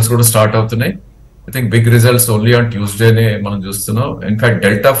కోర్స్ రిజల్ట్స్ కూడా స్టార్ట్ అవుతున్నాయి. I think big results only on ట్యూస్డేనే మనం చూస్తున్నాం. In fact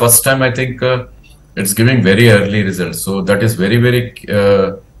delta first time I think it's giving very early results. So that is very very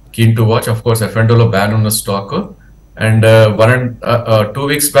keen to watch. Of course, F&O లో ban ఉన్న stock and 2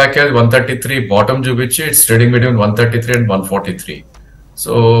 weeks back 133 bottom చూపించి it's trading between 133 and 143.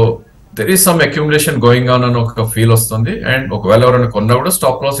 So there is some accumulation going on అని ఒక feel వస్తుంది. And ఒకవేళ ఎవరైనా కొన్నా కూడా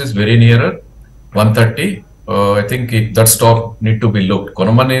stop loss is very near 130. I think that stock need to be look.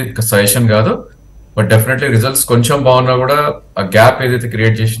 కొనమని suggestion కాదు, బట్ డెఫినెట్లీ రిజల్ట్స్ కొంచెం బాగున్నా కూడా ఆ గ్యాప్ ఏదైతే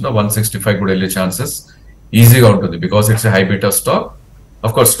క్రియేట్ చేసిందో 165 కూడా వెళ్ళే ఛాన్సెస్ ఈజీగా ఉంటుంది, because it's high beta stock.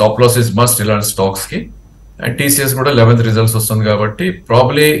 Of course stop loss is must ఇలాంటి స్టాక్స్ కి. అండ్ టీసీఎస్ కూడా 11th రిజల్ట్స్ వస్తుంది కాబట్టి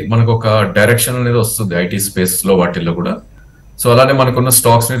ప్రాబ్లీ మనకు ఒక డైరెక్షన్ అనేది వస్తుంది ఐటీ స్పేస్ లో వాటిల్లో కూడా. సో అలానే మనకున్న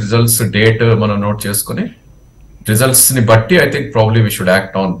స్టాక్స్ ని రిజల్ట్స్ డేట్ మనం నోట్ చేసుకుని రిజల్ట్స్ ని బట్టి I think probably we should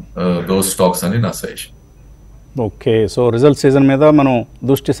act on those stocks అని నా suggestion. Okay, so result season మీద మనం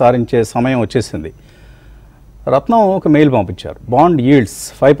దృష్టి సారించే సమయం వచ్చేసింది. రత్నం ఒక మెయిల్ పంపించారు, బాండ్ ఈల్డ్స్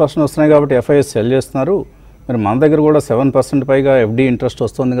 5% వస్తున్నాయి కాబట్టి ఎఫ్ఐఎస్ సెల్ చేస్తున్నారు, మరి మన దగ్గర కూడా 7% పైగా ఎఫ్డి ఇంట్రెస్ట్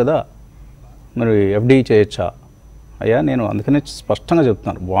వస్తుంది కదా, మరి ఎఫ్డి చేయొచ్చా? అయ్యా, నేను అందుకనే స్పష్టంగా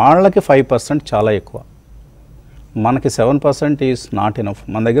చెప్తున్నాను, వాళ్ళకి 5% చాలా ఎక్కువ, మనకి 7% ఈజ్ నాట్ ఇనఫ్.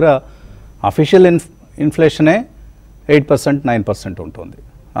 మన దగ్గర అఫీషియల్ ఇన్ఫ్లేషనే 8%, 9% ఉంటుంది.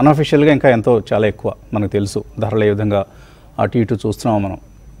 అన్అఫీషియల్గా ఇంకా ఎంతో చాలా ఎక్కువ. మనకు తెలుసు ధరలు ఏ విధంగా అటు ఇటు చూస్తున్నాము.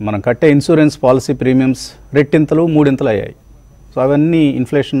 మనం కట్టే ఇన్సూరెన్స్ పాలసీ ప్రీమియమ్స్ 2 3 అయ్యాయి. సో అవన్నీ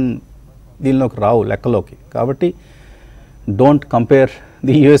ఇన్ఫ్లేషన్ దీనిలోకి రావు లెక్కలోకి. కాబట్టి don't compare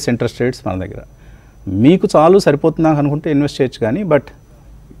the US interest rates మన దగ్గర. మీకు చాలు సరిపోతుందా అనుకుంటే ఇన్వెస్ట్ చేయొచ్చు, కానీ but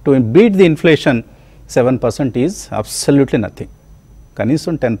to beat the inflation 7% is absolutely nothing.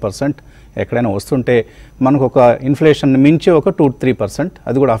 కనీసం 10% ఎక్కడైనా వస్తుంటే మనకు ఒక ఇన్ఫ్లేషన్ మించి ఒక 2-3%,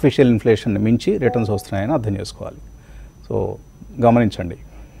 అది కూడా అఫీషియల్ ఇన్ఫ్లేషన్ మించి రిటర్న్స్ వస్తున్నాయని అర్థం చేసుకోవాలి. సో గమనించండి.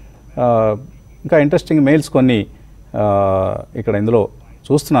 ఇంకా ఇంట్రెస్టింగ్ మెయిల్స్ కొన్ని ఇక్కడ ఇందులో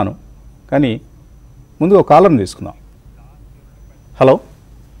చూస్తున్నాను, కానీ ముందు ఒక కాలర్ని తీసుకుందాం. హలో.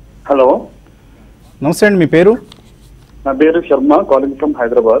 హలో, నమస్తే అండి, మీ పేరు? నా పేరు శర్మ, కాలింగ్ ఫ్రమ్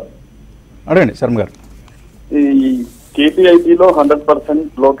హైదరాబాద్. అడగండి శర్మ గారు. ఈ కేపీఐటీలో 100%,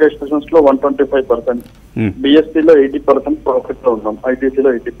 లోకేష్ బిజినెస్ లో 125%, బిఎస్సీలో 80% ప్రాఫిట్ లో ఉన్నాం, ఐటీసీలో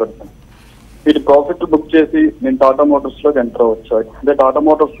 80%. వీటి ప్రాఫిట్ బుక్ చేసి నేను టాటా మోటార్స్ లోకి ఎంటర్ అవ్వచ్చు. అంటే టాటా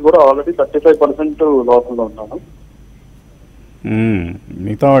మోటార్స్ కూడా ఆల్రెడీ 35% లాభంలో ఉన్నాను.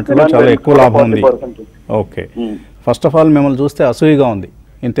 మిగతా వాటిలో చాలా ఎక్కువ లాభం ఉంది. ఓకే, ఫస్ట్ ఆఫ్ ఆల్ మిమ్మల్ని చూస్తే అసూయగా ఉంది,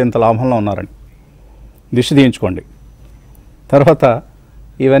 ఇంత లాభంలో ఉన్నారని. దిష్టి తీయించుకోండి. తర్వాత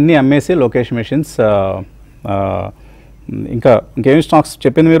ఇవన్నీ అమ్మేసి లోకేష్ మెషిన్స్, ఇంకేమి స్టాక్స్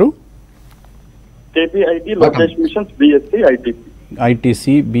చెప్పింది మీరు? KPIT, Lokesh machines, BSc,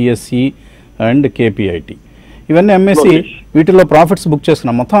 ITC, BSc and KPIT ఇవన్నీ అమ్మేసి వీటిలో ప్రాఫిట్స్ బుక్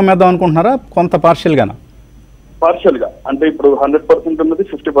చేసుకున్నాం. మొత్తం అమ్మేద్దాం అనుకుంటున్నారా, కొంత పార్షియల్గానా? పార్షియల్గా. అంటే ఇప్పుడు 100% ఉన్నది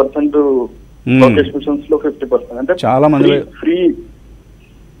 50%, లోకేష్ మిషన్స్ లో 50%. అంటే చాలా మంది ఫ్రీ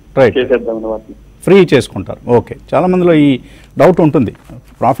చేసేద్దాం వాటిని, ఫ్రీ చేసుకుంటారు. ఓకే, చాలా మందిలో ఈ డౌట్ ఉంటుంది,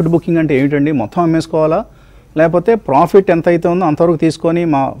 ప్రాఫిట్ బుకింగ్ అంటే ఏమిటండి, మొత్తం అమ్మేసుకోవాలా, లేకపోతే ప్రాఫిట్ ఎంత అయితే ఉందో అంతవరకు తీసుకొని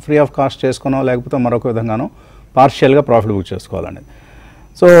మా ఫ్రీ ఆఫ్ కాస్ట్ చేసుకునో, లేకపోతే మరొక విధంగానో పార్షియల్గా ప్రాఫిట్ బుక్ చేసుకోవాలనేది.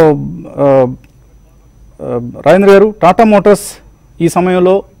 సో రాజేంద్ర గారు, టాటా మోటార్స్ ఈ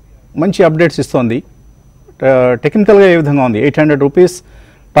సమయంలో మంచి అప్డేట్స్ ఇస్తోంది. టెక్నికల్గా ఏ విధంగా ఉంది? 800 రూపీస్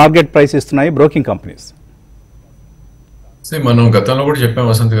టార్గెట్ ప్రైస్ ఇస్తున్నాయి బ్రోకింగ్ కంపెనీస్. మనం గతంలో కూడా చెప్పాం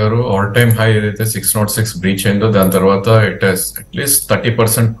వసంత్ గారు, ఆల్ టైమ్ హై ఏదైతే 606 బ్రీచ్ అయిందో దాని తర్వాత ఇట్ హెస్ అట్లీస్ట్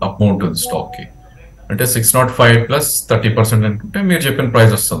 30% అప్ ఉంటుంది స్టాక్ కి. అంటే 605 ప్లస్ 30% అనుకుంటే మీరు చెప్పిన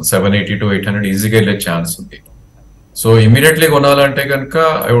ప్రైస్ వస్తుంది 780 to 800 ఈజీగా వెళ్ళే ఛాన్స్ ఉంది. సో ఇమీడియట్లీ కొనాలంటే కనుక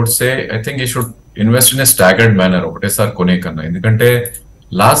I would say I think you should invest in a staggered manner, ఒకటేసారి కొనే కన్నా. ఎందుకంటే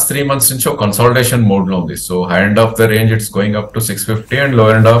లాస్ట్ 3 months నుంచి ఒక కన్సాలిడేషన్ మోడ్ లో ఉంది. So high end of the range it's going up to 650 and లో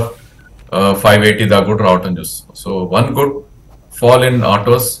ఎండ్ ఆఫ్ 580 దాకా కూడా రావటం చూస్తాం. So one good fall in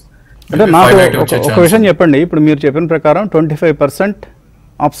autos. అంటే నాకు ఒక విషయం చెప్పండి, ఇప్పుడు మీరు చెప్పిన ప్రకారం 25%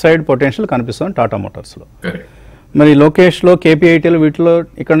 అప్ సైడ్ పొటెన్షియల్ కనిపిస్తుంది టాటా మోటార్స్లో. మరి లోకేష్లో, కేపీఐటీలో వీటిలో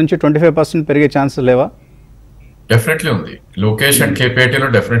ఇక్కడ నుంచి 25% పెరిగే ఛాన్సెస్ లేవా? డెఫినెట్లీ ఉంది. లోకేష్ అండ్ కేపీఐటీలో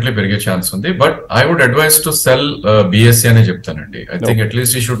డెఫినెట్లీ పెరిగే ఛాన్స్ ఉంది. But I would advice to cell BSc అనే చెప్తానండి. I think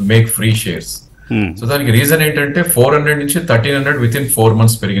at least you should make free shares. So దానికి రీజన్ ఏంటంటే 400 నుంచి 1300 విత్ ఇన్ 4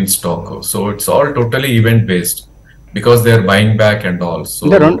 months పెరిగిన stock. So it's all totally event based because they are buying back and all. So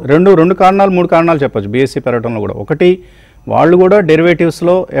రెండు కారణాలు, 3 కారణాలు చెప్పొచ్చు బిఎస్సీ పెరగడంలో కూడా. ఒకటి, వాళ్ళు కూడా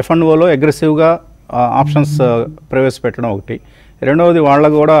డెరివేటివ్స్లో F&Oలో అగ్రెసివ్గా ఆప్షన్స్ ప్రవేశపెట్టడం ఒకటి. రెండవది,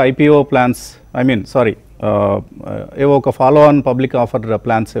 వాళ్ళకు కూడా ఐపీఓ ప్లాన్స్, ఏవో ఒక follow on public offer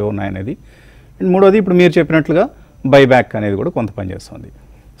plans ఏవో ఉన్నాయనేది. అండ్ మూడోది, ఇప్పుడు మీరు చెప్పినట్లుగా బైబ్యాక్ అనేది కూడా కొంత పనిచేస్తుంది.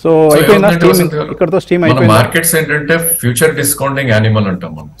 సో ఇక్కడతో స్టీమ్ అయిపోయింది. మార్కెట్స్ ఏంటంటే ఫ్యూచర్ డిస్కౌంటింగ్ యానిమల్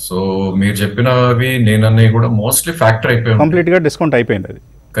అంటాం మనం. సో మీరు చెప్పినవి నేనన్నీ కూడా మోస్ట్లీ ఫ్యాక్టర్ అయిపోయింది, కంప్లీట్ గా డిస్కౌంట్ అయిపోయింది అది.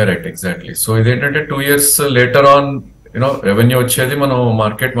 Correct, exactly. సో ఇదేంటంటే 2 years లేటర్ ఆన్ రెవెన్యూ వచ్చేది మనం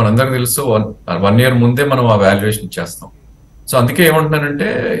మార్కెట్ మనందరికి తెలుసు, 1 year ముందే మనం ఆ వాల్యుయేషన్ ఇచ్చేస్తాం. సో అందుకే ఏమంటున్నానంటే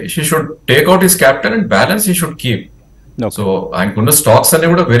she should take out his capital and balance he should keep. So ఆయనకున్న స్టాక్స్ అన్ని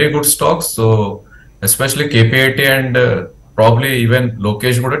కూడా very good stocks. So especially KPIT and probably even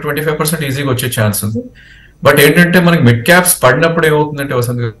Lokesh కూడా 25% ఈజీగా వచ్చే ఛాన్స్ ఉంది. బట్ ఏంటంటే మనకి మిడ్ క్యాప్స్ పడినప్పుడు ఏమవుతుందంటే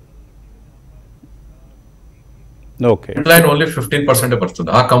వసంత్ లైన్ ఓన్లీ 15% పడుతుంది.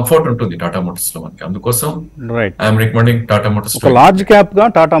 ఆ కంఫర్ట్ ఉంటుంది టాటా మోటార్స్ లో మనకి. అందుకోసం ఐఎమ్ రికమెండింగ్ టాటా మోటార్స్. ఒక లార్జ్ క్యాప్ గా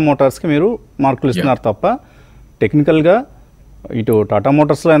టాటా మోటార్స్ కి మీరు మార్కులు ఇస్తున్నారు తప్ప టెక్నికల్ గా ఇటు టాటా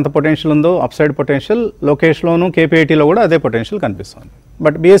మోటార్స్ లో ఎంత పొటెన్షియల్ ఉందో అప్ సైడ్ పొటెన్షియల్ లోకేష్ లోను కేపీఐటీలో కూడా అదే పొటెన్షియల్ కనిపిస్తుంది.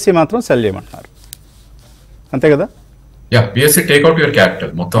 బట్ బిఎస్సి మాత్రం సెల్ చేయమంటున్నారు, అంతే కదా? Yeah, BSc take out your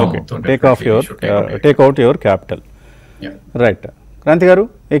capital మొత్తం. Take out your capital. Right. Kranti గారు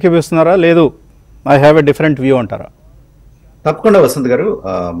ఏకీపిస్తున్నారా? లేదు I have a different view అంటారా? తప్పకుండా వసంత్ గారు,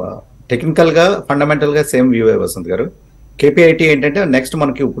 టెక్నికల్ గా ఫండమెంటల్ గా సేమ్ వ్యూ వసంత్ గారు. కేపీఐటీ ఏంటంటే నెక్స్ట్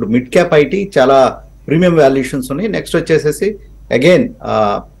మనకి ఇప్పుడు మిడ్ క్యాప్ ఐటీ చాలా ప్రీమియం వాల్యుయేషన్స్ ఉన్నాయి. నెక్స్ట్ వచ్చేసేసి అగైన్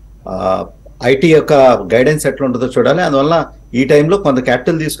ఐటీ యొక్క గైడెన్స్ ఎట్లా ఉంటుందో చూడాలి. అందువల్ల ఈ టైంలో కొంత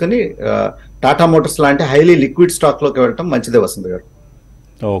క్యాపిటల్ తీసుకుని టాటా మోటార్స్ లాంటి హైలీ లిక్విడ్ స్టాక్ లోకి వెళ్ళటం మంచిదే వసంత్ గారు.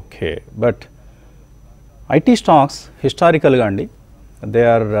 ఓకే, బట్ ఐటీ స్టాక్స్ హిస్టారికల్గా అండి they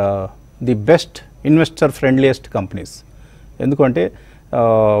are the best investor ఫ్రెండ్లియెస్ట్ companies. ఎందుకంటే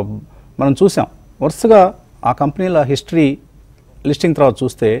మనం చూసాం వరుసగా ఆ కంపెనీల హిస్టరీ లిస్టింగ్ తర్వాత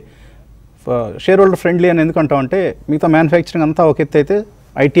చూస్తే షేర్ హోల్డర్ ఫ్రెండ్లీ అని ఎందుకు అంటామంటే మిగతా మ్యానుఫ్యాక్చరింగ్ అంతా ఒక ఎత్తు అయితే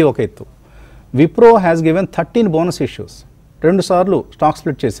ఐటీ ఒక ఎత్తు. Wipro has given 13 bonus issues, 2 సార్లు స్టాక్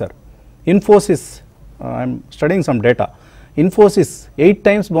స్ప్లిట్ చేశారు. Infosys, I'm studying some data, Infosys 8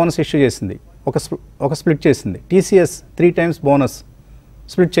 times bonus issue చేసింది, ఒక స్ప్లిట్ చేసింది. టీసీఎస్ 3 times బోనస్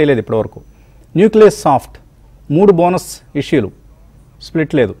స్ప్లిట్ చేయలేదు ఇప్పటివరకు. న్యూక్లియస్ సాఫ్ట్ 3 బోనస్ ఇష్యూలు,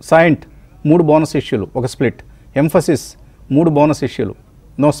 స్ప్లిట్ లేదు. సైంట్ 3 బోనస్ ఇష్యూలు, ఒక split. Emphasis 3 bonus ఇష్యూలు,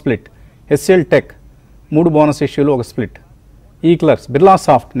 no split. HCl tech 3 bonus ఇష్యూలు, ఒక స్ప్లిట్. ఈక్లర్స్, బిర్లా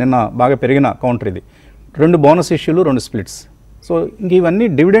సాఫ్ట్ నిన్న బాగా పెరిగిన కౌంటర్ ఇది, 2 బోనస్ ఇష్యూలు, 2 స్ప్లిట్స్. సో ఇంక ఇవన్నీ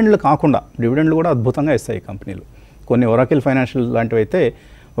డివిడెండ్లు కాకుండా, డివిడెండ్లు కూడా అద్భుతంగా ఇస్తాయి ఈ కంపెనీలు. కొన్ని ఒరాకిల్ ఫైనాన్షియల్ లాంటివి అయితే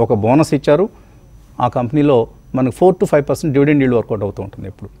ఒక బోనస్ ఇచ్చారు, ఆ కంపెనీలో మనకు 4 to 5% డివిడెండ్ ఈల్డ్ వర్కౌట్ అవుతూ ఉంటుంది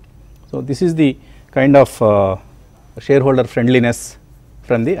ఎప్పుడు. So this is the kind of share holder friendliness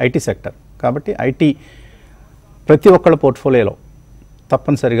from the IT sector. కాబట్టి ఐటీ ప్రతి ఒక్కళ్ళ పోర్ట్ఫోలియోలో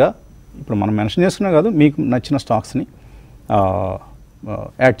తప్పనిసరిగా ఇప్పుడు మనం మెన్షన్ చేసుకున్నా కాదు, మీకు నచ్చిన స్టాక్స్ని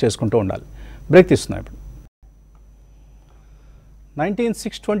యాడ్ చేసుకుంటూ ఉండాలి. బ్రేక్ తీస్తున్నాం ఇప్పుడు.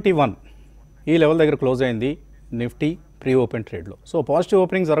 19,621 ఈ లెవెల్ దగ్గర క్లోజ్ అయింది Nifty pre open ట్రేడ్లో. So positive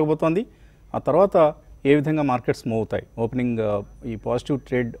opening జరగబోతోంది. ఆ తర్వాత ఏ విధంగా మార్కెట్స్ మూవ్ అవుతాయి, ఓపెనింగ్ ఈ పాజిటివ్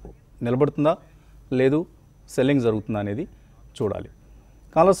ట్రేడ్ నిలబడుతుందా లేదు సెల్లింగ్ జరుగుతుందా అనేది చూడాలి.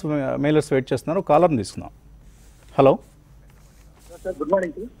 కాలర్స్ మెయిలర్స్ వెయిట్ చేస్తున్నారు, కాలర్ని తీసుకుందాం. Hello sir, good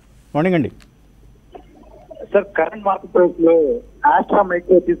morning sir. Morning అండి. సార్, కరెంట్ మార్కెట్ ప్రైస్ లో ఆస్ట్రా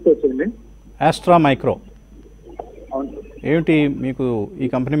మైక్రో తీసుకొచ్చింది. ఆస్ట్రా మైక్రో అవును సార్. ఏమిటి మీకు ఈ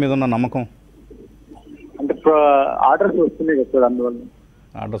కంపెనీ మీద ఉన్న నమ్మకం? అంటే ఆర్డర్స్ వస్తున్నాయి కదా సార్, అందువల్ల.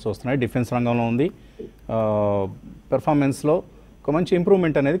 ఆర్డర్స్ వస్తున్నాయి, డిఫెన్స్ రంగంలో ఉంది, పెర్ఫార్మెన్స్లో ఒక మంచి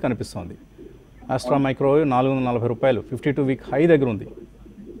ఇంప్రూవ్మెంట్ అనేది కనిపిస్తుంది. ఆస్ట్రా మైక్రో 440 రూపాయలు 52 వీక్ హై దగ్గర ఉంది.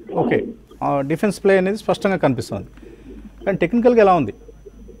 ఓకే, డిఫెన్స్ ప్లే అనేది స్పష్టంగా కనిపిస్తుంది. కానీ టెక్నికల్గా ఎలా ఉంది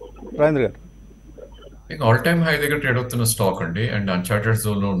రాజేంద్ర గారు? ఆల్ టైమ్ హై దగ్గర ట్రేడ్ అవుతున్న స్టాక్ అండి, అండ్ అన్చార్టెడ్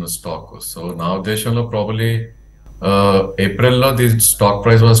జోన్ లో ఉన్న స్టాక్. సో నా ఉద్దేశంలో ప్రాబబ్లీ ఏప్రిల్లో the stock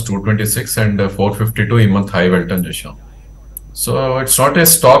price was 226 and 452 ఈ మంత్ హై వెళ్ళటం చూసాం. So it's not a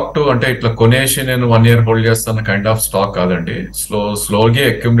stock to అంటే ఇట్లా కొనేసి నేను 1 year హోల్డ్ చేస్తాను కైండ్ ఆఫ్ స్టాక్ కాదండి. స్లోగా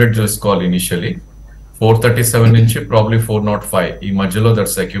అక్యుములేట్ చేసుకోవాలి. ఇనిషియలీ 437 నుంచి ప్రాబ్లీ 405 ఈ మధ్యలో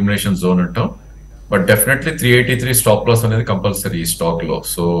దట్స్ అక్యుములేషన్ జోన్ అంటాం. బట్ డెఫినెట్లీ 383 స్టాప్ లాస్ అనేది కంపల్సరీ ఈ స్టాక్ లో.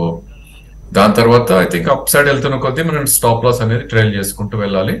 సో దాని తర్వాత ఐ థింక్ అప్ సైడ్ వెళ్తున్న కొద్దీ మనం స్టాప్ లాస్ అనేది ట్రైల్ చేసుకుంటూ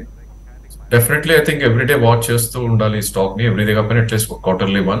వెళ్ళాలి. Definitely I think everyday watch చేస్తూ ఉండాలి ఈ స్టాక్ ని, ఎవ్రీడే కాకపోయినా at least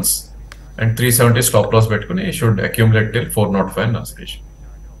quarterly once. And 370 stop loss పెట్టుకుని షుడ్ అక్యూములేట్ టిల్ 405 నా సజెషన్.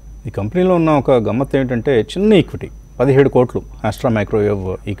 ఈ కంపెనీలో ఉన్న ఒక గమ్మత్ ఏంటంటే చిన్న ఈక్విటీ 17 కోట్లు ఆస్ట్రా మైక్రోవేవ్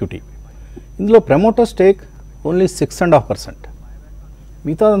ఈక్విటీ. ఇందులో ప్రమోటర్ స్టేక్ ఓన్లీ 6.5%.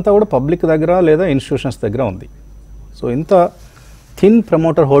 మిగతాదంతా కూడా పబ్లిక్ దగ్గర లేదా ఇన్స్టిట్యూషన్స్ దగ్గర ఉంది. సో ఇంత థిన్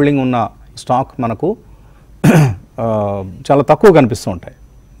ప్రమోటర్ హోల్డింగ్ ఉన్న స్టాక్ మనకు చాలా తక్కువ కనిపిస్తూ ఉంటాయి.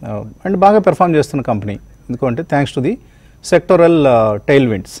 అండ్ బాగా పెర్ఫామ్ చేస్తున్న కంపెనీ ఎందుకంటే thanks to the sectoral tile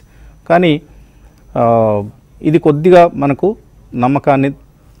winds. కానీ ఇది కొద్దిగా మనకు నమ్మకాన్ని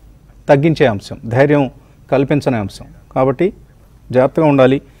తగ్గించే అంశం, ధైర్యం కల్పించని అంశం. కాబట్టి జాగ్రత్తగా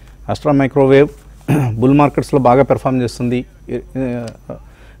ఉండాలి. ఆస్ట్రా మైక్రోవేవ్ బుల్ మార్కెట్స్లో బాగా పెర్ఫామ్ చేస్తుంది.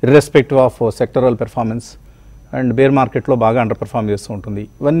 Irrespective of sectoral performance, and bear మార్కెట్లో బాగా అండర్ పెర్ఫార్మ్ చేస్తూ ఉంటుంది.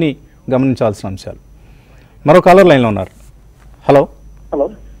 ఇవన్నీ గమనించాల్సిన అంశాలు. మరో కాలర్ లైన్లో ఉన్నారు. Hello hello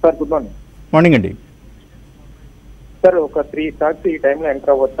sir, good morning. Morning అండి. సార్, ఒక 3 స్టాక్స్ ఈ టైంలో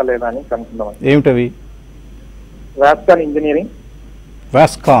ఎంటర్ అవ్వచ్చా లేదా అని కనుక్కుందాం. ఏమిటవి? Vascon engineering,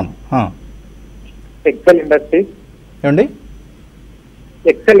 Vascon, XL industries. ఏమండి?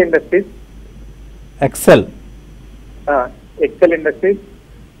 XL industries, XL industries,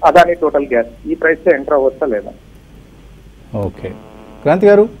 Adani total gas. ఈ ప్రైస్ ఎంటర్ అవ్వచ్చా లేదా? ఓకే, క్రాంతి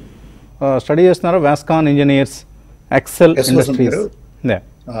గారు స్టడీ చేస్తున్నారు. Vascon engineers, XL industries.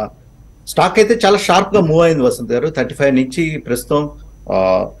 Stock అయితే చాలా షార్ప్ గా మూవ్ అయింది వసంత్ గారు. 35 నుంచి ప్రస్తుతం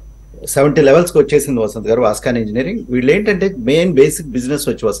 70 లెవెల్స్ కి వచ్చేసింది వసంత్ గారు. వాస్కాన్ ఇంజనీరింగ్ వీళ్ళు ఏంటంటే మెయిన్ బేసిక్ బిజినెస్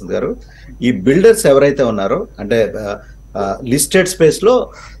వచ్చి వసంత్ గారు, ఈ బిల్డర్స్ ఎవరైతే ఉన్నారో అంటే లిస్టెడ్ స్పేస్ లో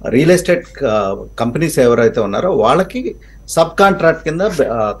రియల్ ఎస్టేట్ కంపెనీస్ ఎవరైతే ఉన్నారో వాళ్ళకి సబ్ కాంట్రాక్ట్ కింద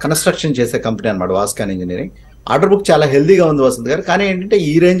కన్స్ట్రక్షన్ చేసే కంపెనీ అనమాట వాస్కాన్ ఇంజనీరింగ్. ఆర్డర్ బుక్ చాలా హెల్దీగా ఉంది వసంత్ గారు. కానీ ఏంటంటే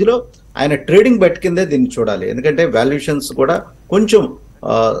ఈ రేంజ్ లో ఆయన ట్రేడింగ్ బెట్ కిందే దీన్ని చూడాలి. ఎందుకంటే వాల్యుయేషన్స్ కూడా కొంచెం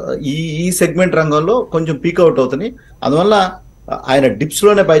ఈ సెగ్మెంట్ రంగంలో కొంచెం పీక్ అవుట్ అవుతున్నాయి. అందువల్ల ఆయన డిప్స్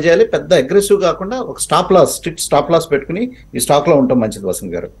లోనే బై చేయాలి, పెద్ద అగ్రెసివ్ కాకుండా ఒక స్ట్రిక్ట్ స్టాప్ లాస్ పెట్టుకుని ఈ స్టాక్ లో ఉండటం మంచిది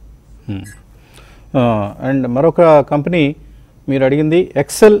వసంత్ గారు. అండ్ మరొక కంపెనీ మీరు అడిగింది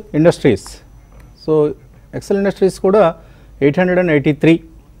XL industries. So XL industries కూడా 883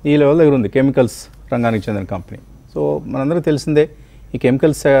 ఈ లెవెల్ దగ్గర ఉంది. కెమికల్స్ రంగానికి చెందిన కంపెనీ. సో మనందరికీ తెలిసిందే ఈ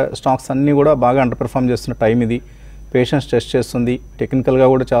కెమికల్స్ స్టాక్స్ అన్నీ కూడా బాగా అండర్ పెర్ఫామ్ చేస్తున్న టైం ఇది. పేషెన్స్ టెస్ట్ చేస్తుంది, టెక్నికల్గా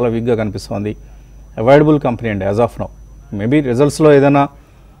కూడా చాలా వీక్గా కనిపిస్తుంది. అవాయిడబుల్ కంపెనీ అండి యాజ్ ఆఫ్ నౌ. మేబీ రిజల్ట్స్లో ఏదైనా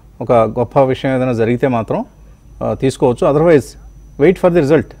ఒక గొప్ప విషయం ఏదైనా జరిగితే మాత్రం తీసుకోవచ్చు. Otherwise wait for the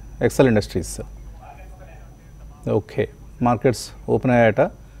result XL industries. Okay, markets open అయ్యాట.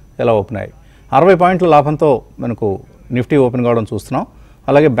 ఎలా ఓపెన్ అయ్యాయి? 60 పాయింట్ల లాభంతో మనకు నిఫ్టీ ఓపెన్ కావడం చూస్తున్నాం.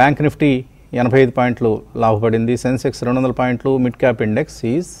 అలాగే బ్యాంక్ నిఫ్టీ 85 పాయింట్లు లాభపడింది. సెన్సెక్స్ 200 పాయింట్లు. Mid cap index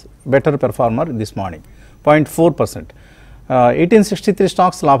is better performer this morning, 0.4%. 1863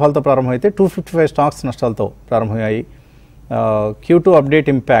 stocks లాభాలతో ప్రారంభమైతే 255 స్టాక్స్ నష్టాలతో ప్రారంభమయ్యాయి. Q2 update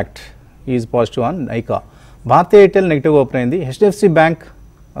impact is positive on Nykaa. Bharati Airtel నెగిటివ్గా ఓపెన్ అయింది. హెచ్డిఎఫ్సి బ్యాంక్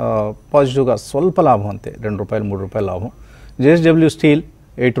పాజిటివ్గా స్వల్ప లాభం, అంతే, ₹2 3 లాభం. జేఎస్డబ్ల్యూ స్టీల్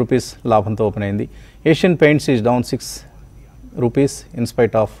 8 రూపీస్ లాభంతో ఓపెన్ అయింది. Asian paints is down 6 rupees in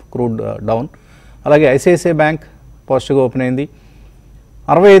spite of crude down. అలాగే ఐసిఐసిఐ బ్యాంక్ పాజిటివ్గా ఓపెన్ అయింది.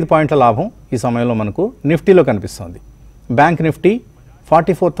 65 పాయింట్ల లాభం ఈ సమయంలో మనకు నిఫ్టీలో కనిపిస్తుంది. Bank Nifty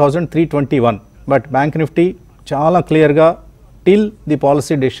 44,321. But bank Nifty చాలా క్లియర్గా till the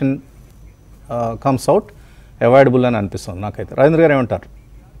policy decision comes out avoidable అని అనిపిస్తుంది నాకైతే. రాజేంద్ర గారు ఏమంటారు?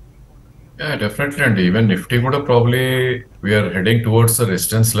 డెఫినెట్లీ అండి. ఈవెన్ నిఫ్టీ కూడా probably we're heading towards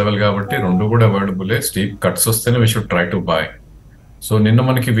resistance level కాబట్టి రెండు కూడా అవైలబుల్. స్టీప్ కట్స్ వస్తేనే we should try to buy. So నిన్న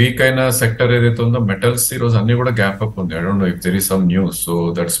మనకి వీక్ అయిన సెక్టర్ ఏదైతే ఉందో మెటల్స్, ఈ రోజు అన్ని కూడా గ్యాప్ అప్ ఉంది. I don't know if there is some news. So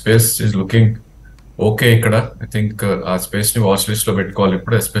that space is looking okay. ఇక్కడ ఐ థింక్ ఆ స్పేస్ ని వాచ్ లిస్ట్ లో పెట్టుకోవాలి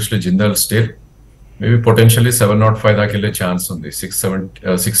ఇప్పుడు, especially Jindal steel. Maybe potentially 705 దాకా వెళ్ళే ఛాన్స్ ఉంది.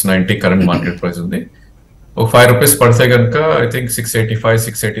 690 కరెంట్ మార్కెట్ ప్రైస్ ఉంది. ఒక 5 రూపీస్ పడితే కనుక ఐ థింక్ 685,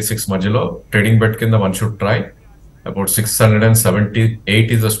 686 మధ్యలో ట్రేడింగ్ బెట్ కింద one should try. About 678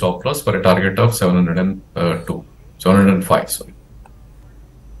 is the stop loss for a target of 705. Sorry.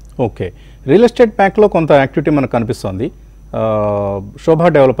 Okay, real estate ప్యాక్లో కొంత యాక్టివిటీ మనకు కనిపిస్తుంది. శోభా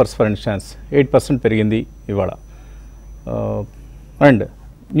డెవలపర్స్ ఫర్ ఇన్స్టాన్స్ 8% పెరిగింది ఇవాళ. And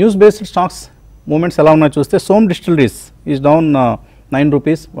news based stocks moments ఎలా ఉన్నాయో చూస్తే soan distilleries is down 9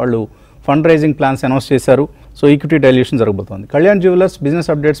 rupees. వాళ్ళు ఫండ్ రైజింగ్ ప్లాన్స్ అనౌన్స్ చేశారు. సో ఈక్విటీ డైల్యూషన్ జరగబోతోంది. కళ్యాణ్ జ్యువెలర్స్ బిజినెస్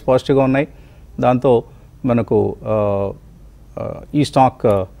అప్డేట్స్ పాజిటివ్గా ఉన్నాయి. దాంతో మనకు ఈ స్టాక్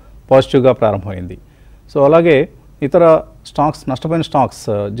పాజిటివ్గా ప్రారంభమైంది. సో అలాగే ఇతర స్టాక్స్, నష్టపోయిన stocks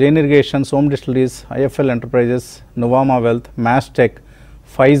Jain irrigation, soan distilleries, IFL enterprises, Nuvama wealth, Mastek,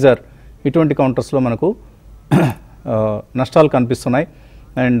 Pfizer ఇటువంటి కౌంటర్స్లో మనకు నష్టాలు కనిపిస్తున్నాయి.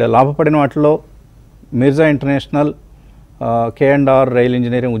 అండ్ లాభపడిన వాటిలో Mirza international, K&R rail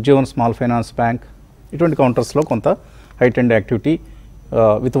engineering, ఉద్యోగం స్మాల్ ఫైనాన్స్ బ్యాంక్ ఇటువంటి కౌంటర్స్లో కొంత height and activity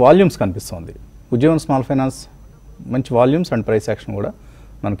with volumes కనిపిస్తుంది. ఉద్యోగం స్మాల్ ఫైనాన్స్ మంచి వాల్యూమ్స్ అండ్ ప్రైస్ యాక్షన్ కూడా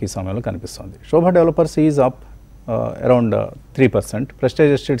మనకి ఈ సమయంలో కనిపిస్తుంది. శోభా developers is up around 3%,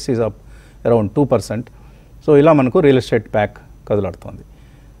 prestige estates is up around 2%. So ఇలా మనకు రియల్ ఎస్టేట్ ప్యాక్ కదులాడుతుంది.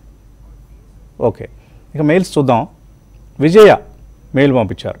 ఓకే, ఇక మెయిల్స్ చూద్దాం. విజయ మెయిల్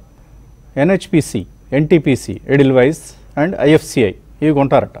పంపించారు. NHPC, NTPC, Edelweiss and IFCI ఇవి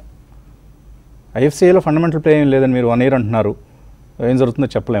కొంటారట. IFCIలో ఫండమెంటల్ ప్లే ఏం లేదని మీరు 1 year అంటున్నారు. ఏం జరుగుతుందో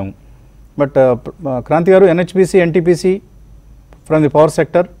చెప్పలేము. బట్ క్రాంతి గారు, NHPC, NTPC from the power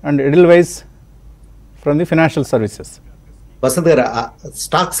sector and Edelweiss from the financial services Vasant గారు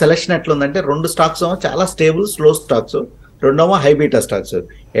స్టాక్ సెలెక్షన్ ఎట్లా ఉందంటే 2 స్టాక్స్ చాలా stable slow stocks, రెండోమో high beta stocks.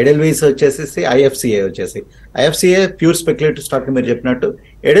 Edelweiss వచ్చేసి ఐఎఫ్సిఏ ఐఎఫ్సిఏ ప్యూర్ స్పెక్యులేటివ్ స్టాక్ మీరు చెప్పినట్టు.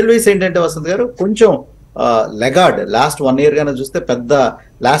 ఎడెల్వీస్ ఏంటంటే వసంత్ గారు కొంచెం లెగార్డ్ లాస్ట్ 1 year గానే చూస్తే పెద్ద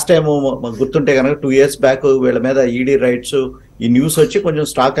లాస్ట్ టైం గుర్తుంటే కనుక 2 years బ్యాక్ వీళ్ళ మీద ఈడీ రైట్స్ ఈ న్యూస్ వచ్చి కొంచెం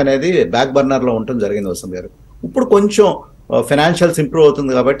స్టాక్ అనేది బ్యాక్ బర్నర్ లో ఉండటం జరిగింది వసంత్ గారు. ఇప్పుడు కొంచెం ఫైనాన్షియల్స్ ఇంప్రూవ్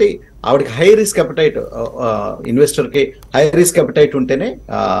అవుతుంది కాబట్టి ఆవిడకి హై రిస్క్ అపెటైట్, ఇన్వెస్టర్ కి హై రిస్క్ అపెటైట్ ఉంటేనే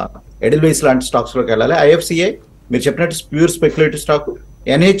ఎడెల్వీస్ లాంటి స్టాక్స్ లోకి వెళ్ళాలి. ఐఎఫ్సిఏ మీరు చెప్పినట్టు pure speculative stock.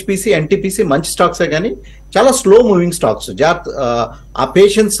 NHPC NTPC మంచి స్టాక్సే కానీ చాలా స్లో మూవింగ్ స్టాక్స్. ఆ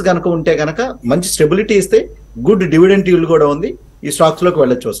పేషెన్స్ కనుక ఉంటే కనుక మంచి స్టెబిలిటీ ఇస్తే గుడ్ డివిడెంట్ ఈల్డ్ కూడా ఉంది, ఈ స్టాక్స్ లోకి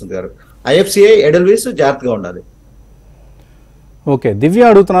వెళ్ళొచ్చు వస్తుంది గారు. ఐఎఫ్సిఐ ఎడెల్వీస్ జాగ్రత్తగా ఉండాలి. ఓకే,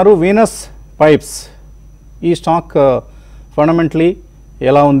 దివ్య అడుగుతున్నారు వీనస్ పైప్స్ ఈ స్టాక్ ఫండమెంటలీ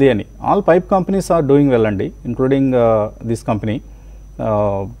ఎలా ఉంది అని. All pipe companies are doing well అండి, including this company.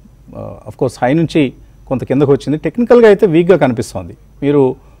 Of course high నుంచి కొంత కిందకు వచ్చింది, టెక్నికల్గా అయితే వీక్గా కనిపిస్తోంది. మీరు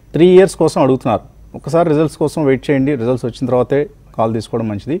 3 years కోసం అడుగుతున్నారు, ఒకసారి రిజల్ట్స్ కోసం వెయిట్ చేయండి, రిజల్ట్స్ వచ్చిన తర్వాతే కాల్ తీసుకోవడం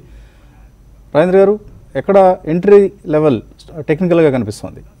మంచిది. రాజేంద్ర గారు, ఎక్కడ ఎంట్రీ లెవెల్ టెక్నికల్గా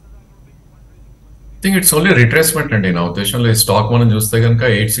కనిపిస్తుంది? I think it's only retracement అండి నా ఉద్దేశంలో. ఈ స్టాక్ మనం చూస్తే కనుక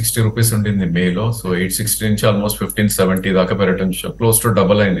 860 రూపీస్ ఉండింది మేలో, సో 860 నుంచి ఆల్మోస్ట్ 1570 దాకా పెరగడం క్లోజ్ టు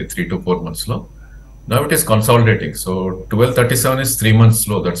డబల్ అయింది 3 to 4 months లో. Now it is consolidating. So 1237 is 3 months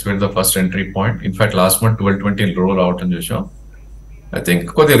low. That's where the first entry point. In fact, last month 1220 roll out and chusam. I think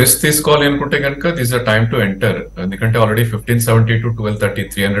కొద్ది risk తీసుకోవాలి అనుకుంటే కనుక this a time to enter. ఎందుకంటే already 1570 to 1230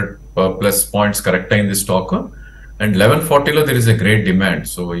 300 plus points correct అయింది stock. And 1140 లో there is a great demand.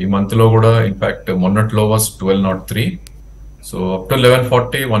 So ఈ month లో కూడా in fact మొన్నట్లో was 1203. So up to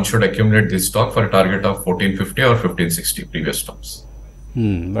 1140 one should accumulate this stock for a target of 1450 or 1560 previous stocks.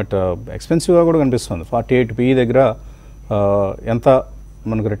 But ఎక్స్పెన్సివ్గా కూడా కనిపిస్తుంది. 48 PE దగ్గర ఎంత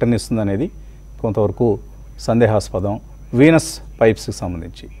మనకు రిటర్న్ ఇస్తుంది అనేది కొంతవరకు సందేహాస్పదం వీనస్ పైప్స్కి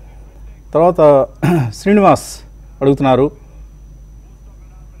సంబంధించి. తర్వాత శ్రీనివాస్ అడుగుతున్నారు,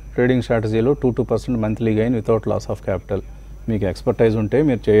 ట్రేడింగ్ స్ట్రాటజీలో 2% monthly gain without loss of capital. మీకు ఎక్స్పర్టైజ్ ఉంటే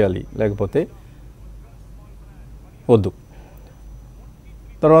మీరు చేయాలి, లేకపోతే వద్దు.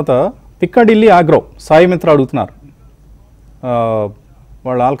 తర్వాత పిక్కడిల్లీ ఆగ్రో సాయి మిత్ర అడుగుతున్నారు,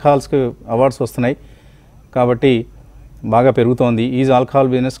 వాళ్ళ ఆల్కహాల్స్కి అవార్డ్స్ వస్తున్నాయి కాబట్టి బాగా పెరుగుతోంది. Is alcohol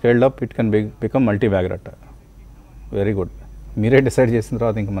business scaled up, it can become multi bagger అట్ట. వెరీ గుడ్, మీరే డిసైడ్ చేసిన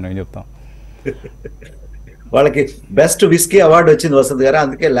తర్వాత ఇంకా మనం ఏం చెప్తాం. వాళ్ళకి బెస్ట్ విస్కీ అవార్డు వచ్చింది వసంత్ గారు,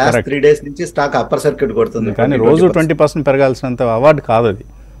 అందుకే లాస్ట్ 3 days నుంచి స్టాక్ అప్పర్ సర్క్యూట్ కొడుతుంది. కానీ రోజు 20% పెరగాల్సినంత అవార్డు కాదు అది.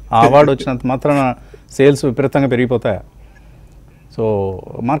 ఆ అవార్డు వచ్చినంత మాత్రాన సేల్స్ విపరీతంగా పెరిగిపోతాయా? సో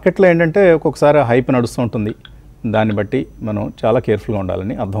మార్కెట్లో ఏంటంటే ఒక్కొక్కసారి హైప్ నడుస్తూ ఉంటుంది, దాన్ని బట్టి మనం చాలా కేర్ఫుల్గా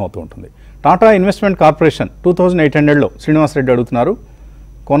ఉండాలని అర్థమవుతూ ఉంటుంది. టాటా ఇన్వెస్ట్మెంట్ కార్పొరేషన్ 2800లో శ్రీనివాస్ రెడ్డి అడుగుతున్నారు,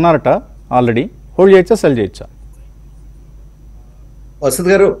 కొన్నారట ఆల్రెడీ, హోల్డ్ చేయొచ్చా సెల్ చేయొచ్చా? వసంత్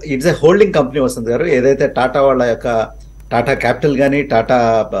గారు, it's a holding company Vasant గారు. ఏదైతే టాటా వాళ్ళ యొక్క టాటా క్యాపిటల్ కానీ టాటా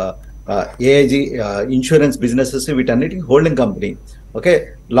ఏఐజీ ఇన్సూరెన్స్ బిజినెసెస్ వీటన్నిటికీ holding company. Okay,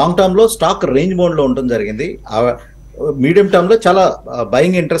 long term లో స్టాక్ రేంజ్ బౌండ్ లో ఉండడం జరిగింది. మీడియం టర్మ్ లో చాలా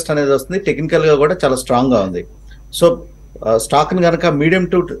బయింగ్ ఇంట్రెస్ట్ అనేది వస్తుంది, టెక్నికల్ గా కూడా చాలా స్ట్రాంగ్ గా ఉంది. సో స్టాక్ ని కనుక మీడియం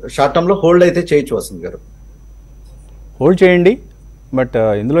టు షార్ట్ టర్మ్ లో హోల్డ్ అయితే చేయొచ్చు వసంత్ గారు. హోల్డ్ చేయండి, బట్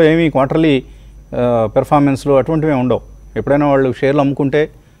ఇందులో ఏమి క్వార్టర్లీ పెర్ఫార్మెన్స్లో అటువంటివి ఉండవు. ఎప్పుడైనా వాళ్ళు షేర్లు అమ్ముకుంటే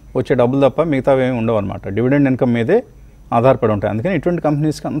వచ్చే డబ్బులు తప్ప మిగతావి ఏమి ఉండవు అనమాట. డివిడెండ్ ఇన్కమ్ మీదే ఆధారపడి ఉంటాయి. అందుకని ఇటువంటి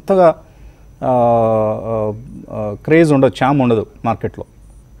కంపెనీస్కి అంతగా క్రేజ్ ఉండదు, చామ్ ఉండదు మార్కెట్లో.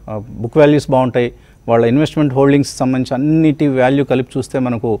 బుక్ వాల్యూస్ బాగుంటాయి, వాళ్ళ ఇన్వెస్ట్మెంట్ హోల్డింగ్స్ సంబంధించి అన్నిటి వాల్యూ కలిపి చూస్తే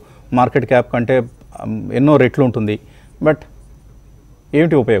మనకు మార్కెట్ క్యాప్ కంటే ఎన్నో రెట్లు ఉంటుంది. బట్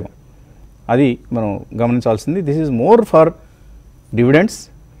ఏమిటి ఉపయోగం, అది మనం గమనించాల్సింది. This is more for dividends,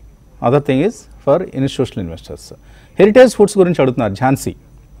 other thing is for institutional investors. Heritage foods గురించి అడుగుతున్నారు, ఝాన్సీ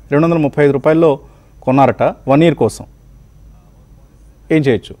 235 రూపాయల్లో కొన్నారట 1 year కోసం, ఏం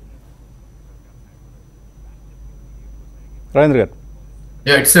చేయొచ్చు? రాజేంద్ర గారు.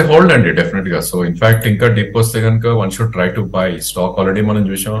 ఇట్స్ ఏ హోల్డ్ అండి డెఫినెట్ గా. సో ఇన్ఫాక్ట్ ఇంకా డిప్ వస్తే కనుక one should try to buy stock. Already మనం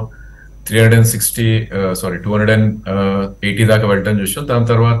చూసాం 280 దాకా వెళ్ళటం చూసాం. దాని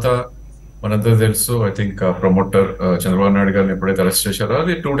తర్వాత మనంతా తెలుసు, I think promoter Chandrababu Naidu గారిని ఎప్పుడైతే అరెస్ట్ చేశారో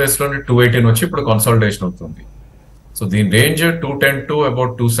అది 2 days లోనే 218 వచ్చి ఇప్పుడు కన్సాలిడేషన్ అవుతుంది. సో దీని రేంజ్ 210 to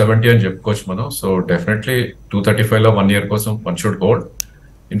about 270 అని చెప్పుకోవచ్చు మనం. సో డెఫినెట్లీ 235 లో 1 year కోసం వన్ షుడ్ హోల్డ్.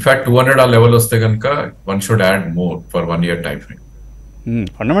 ఇన్ఫాక్ట్ 200 ఆ లెవెల్ వస్తే కనుక one should add more for 1 year time frame.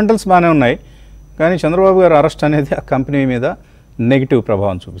 Fundamentals బాగానే ఉన్నాయి, కానీ చంద్రబాబు గారు అరెస్ట్ అనేది ఆ కంపెనీ మీద నెగిటివ్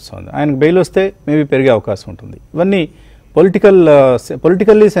ప్రభావం చూపిస్తుంది. ఆయనకు బెయిల్ వస్తే మేబీ పెరిగే అవకాశం ఉంటుంది. ఇవన్నీ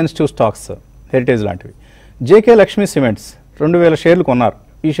పొలిటికల్లీ సెన్సిటివ్ స్టాక్స్, హెరిటేజ్ లాంటివి. జేకే లక్ష్మీ సిమెంట్స్ 2000 షేర్లు కొన్నారు.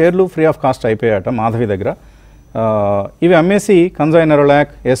 ఈ షేర్లు ఫ్రీ ఆఫ్ కాస్ట్ అయిపోయాట మాధవి దగ్గర. ఇవి అమ్మేసి కన్జాయ్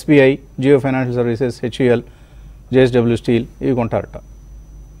Nerolac, SBI, Jio financial services, HUL, JSW steel ఇవి కొంటారట.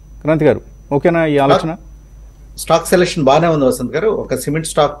 క్రాంతి గారు ఓకేనా ఈ ఆలోచన? స్టాక్ సెలెక్షన్ బాగానే ఉంది వసంత్ గారు. ఒక సిమెంట్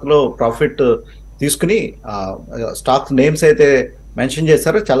స్టాక్ లో ప్రాఫిట్ తీసుకుని స్టాక్ నేమ్స్ అయితే మెన్షన్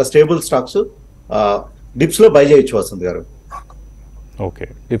చేశారో చాలా స్టేబుల్ స్టాక్స్, డిప్స్ లో బై చేయొచ్చు వసంత్ గారు. ఓకే,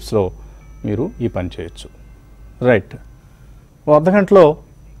 డిప్స్లో మీరు ఈ పని చేయొచ్చు. రైట్, ఓ అర్ధగంటలో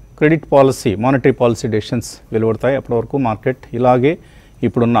credit policy, monetary policy decisions వెలువడతాయి. అప్పటి వరకు మార్కెట్ ఇలాగే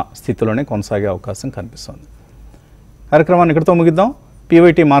ఇప్పుడున్న స్థితిలోనే కొనసాగే అవకాశం కనిపిస్తుంది. కార్యక్రమాన్ని ఇక్కడితో ముగిద్దాం.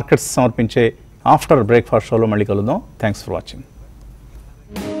 పీవైటీ మార్కెట్స్ సమర్పించే ఆఫ్టర్ బ్రేక్ఫాస్ట్ షోలో మళ్ళీ కలుద్దాం. Thanks for watching.